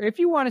 If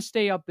you want to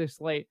stay up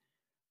this late,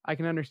 I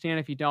can understand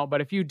if you don't.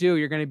 But if you do,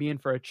 you're going to be in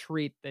for a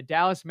treat. The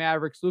Dallas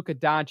Mavericks, Luka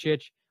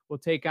Doncic, will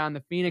take on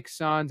the Phoenix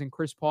Suns, and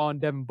Chris Paul and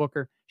Devin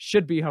Booker.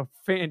 Should be a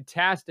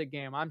fantastic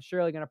game. I'm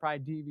surely going to probably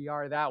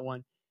DVR that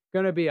one.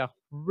 Going to be a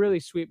really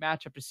sweet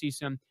matchup to see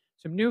some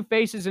new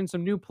faces in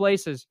some new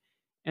places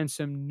and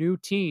some new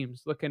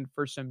teams looking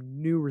for some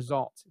new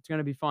results. It's going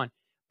to be fun.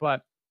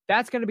 But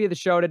that's going to be the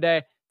show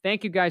today.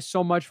 thank you guys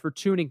so much for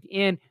tuning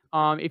in.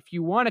 If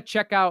you want to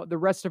check out the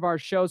rest of our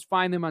shows,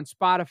 find them on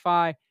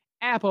Spotify,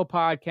 Apple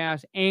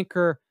Podcasts,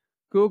 Anchor,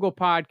 Google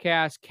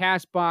Podcasts,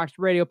 CastBox,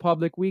 Radio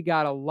Public. We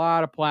got a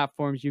lot of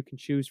platforms you can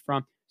choose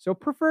from. So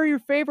prefer your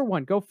favorite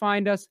one. Go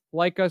find us,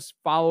 like us,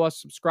 follow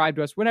us, subscribe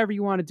to us, whatever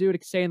you want to do to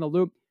stay in the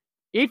loop.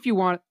 If you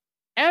want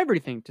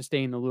everything to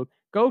stay in the loop,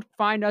 go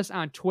find us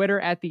on Twitter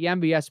at the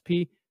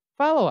MVSP.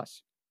 Follow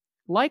us,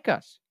 like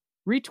us,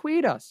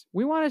 retweet us.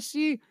 We want to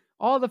see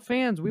all the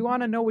fans. We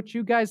want to know what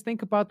you guys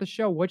think about the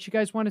show, what you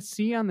guys want to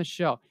see on the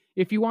show.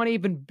 If you want to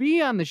even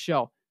be on the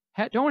show,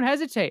 don't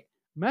hesitate.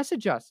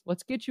 Message us.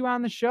 Let's get you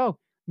on the show.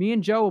 Me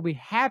and Joe will be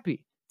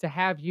happy to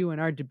have you in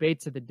our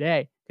debates of the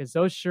day because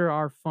those sure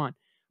are fun.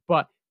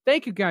 But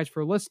thank you guys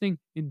for listening.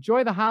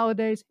 Enjoy the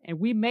holidays, and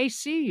we may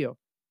see you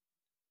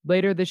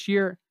later this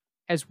year,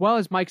 as well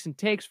as Mikes and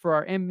Takes for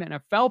our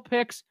NFL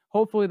picks.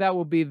 Hopefully that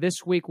will be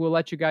this week. We'll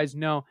let you guys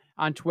know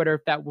on Twitter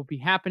if that will be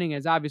happening,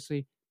 as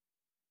obviously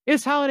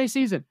it's holiday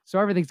season. So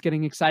everything's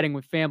getting exciting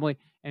with family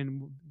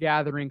and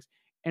gatherings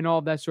and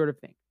all that sort of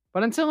thing.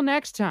 But until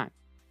next time,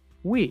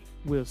 we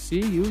will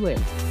see you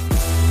later.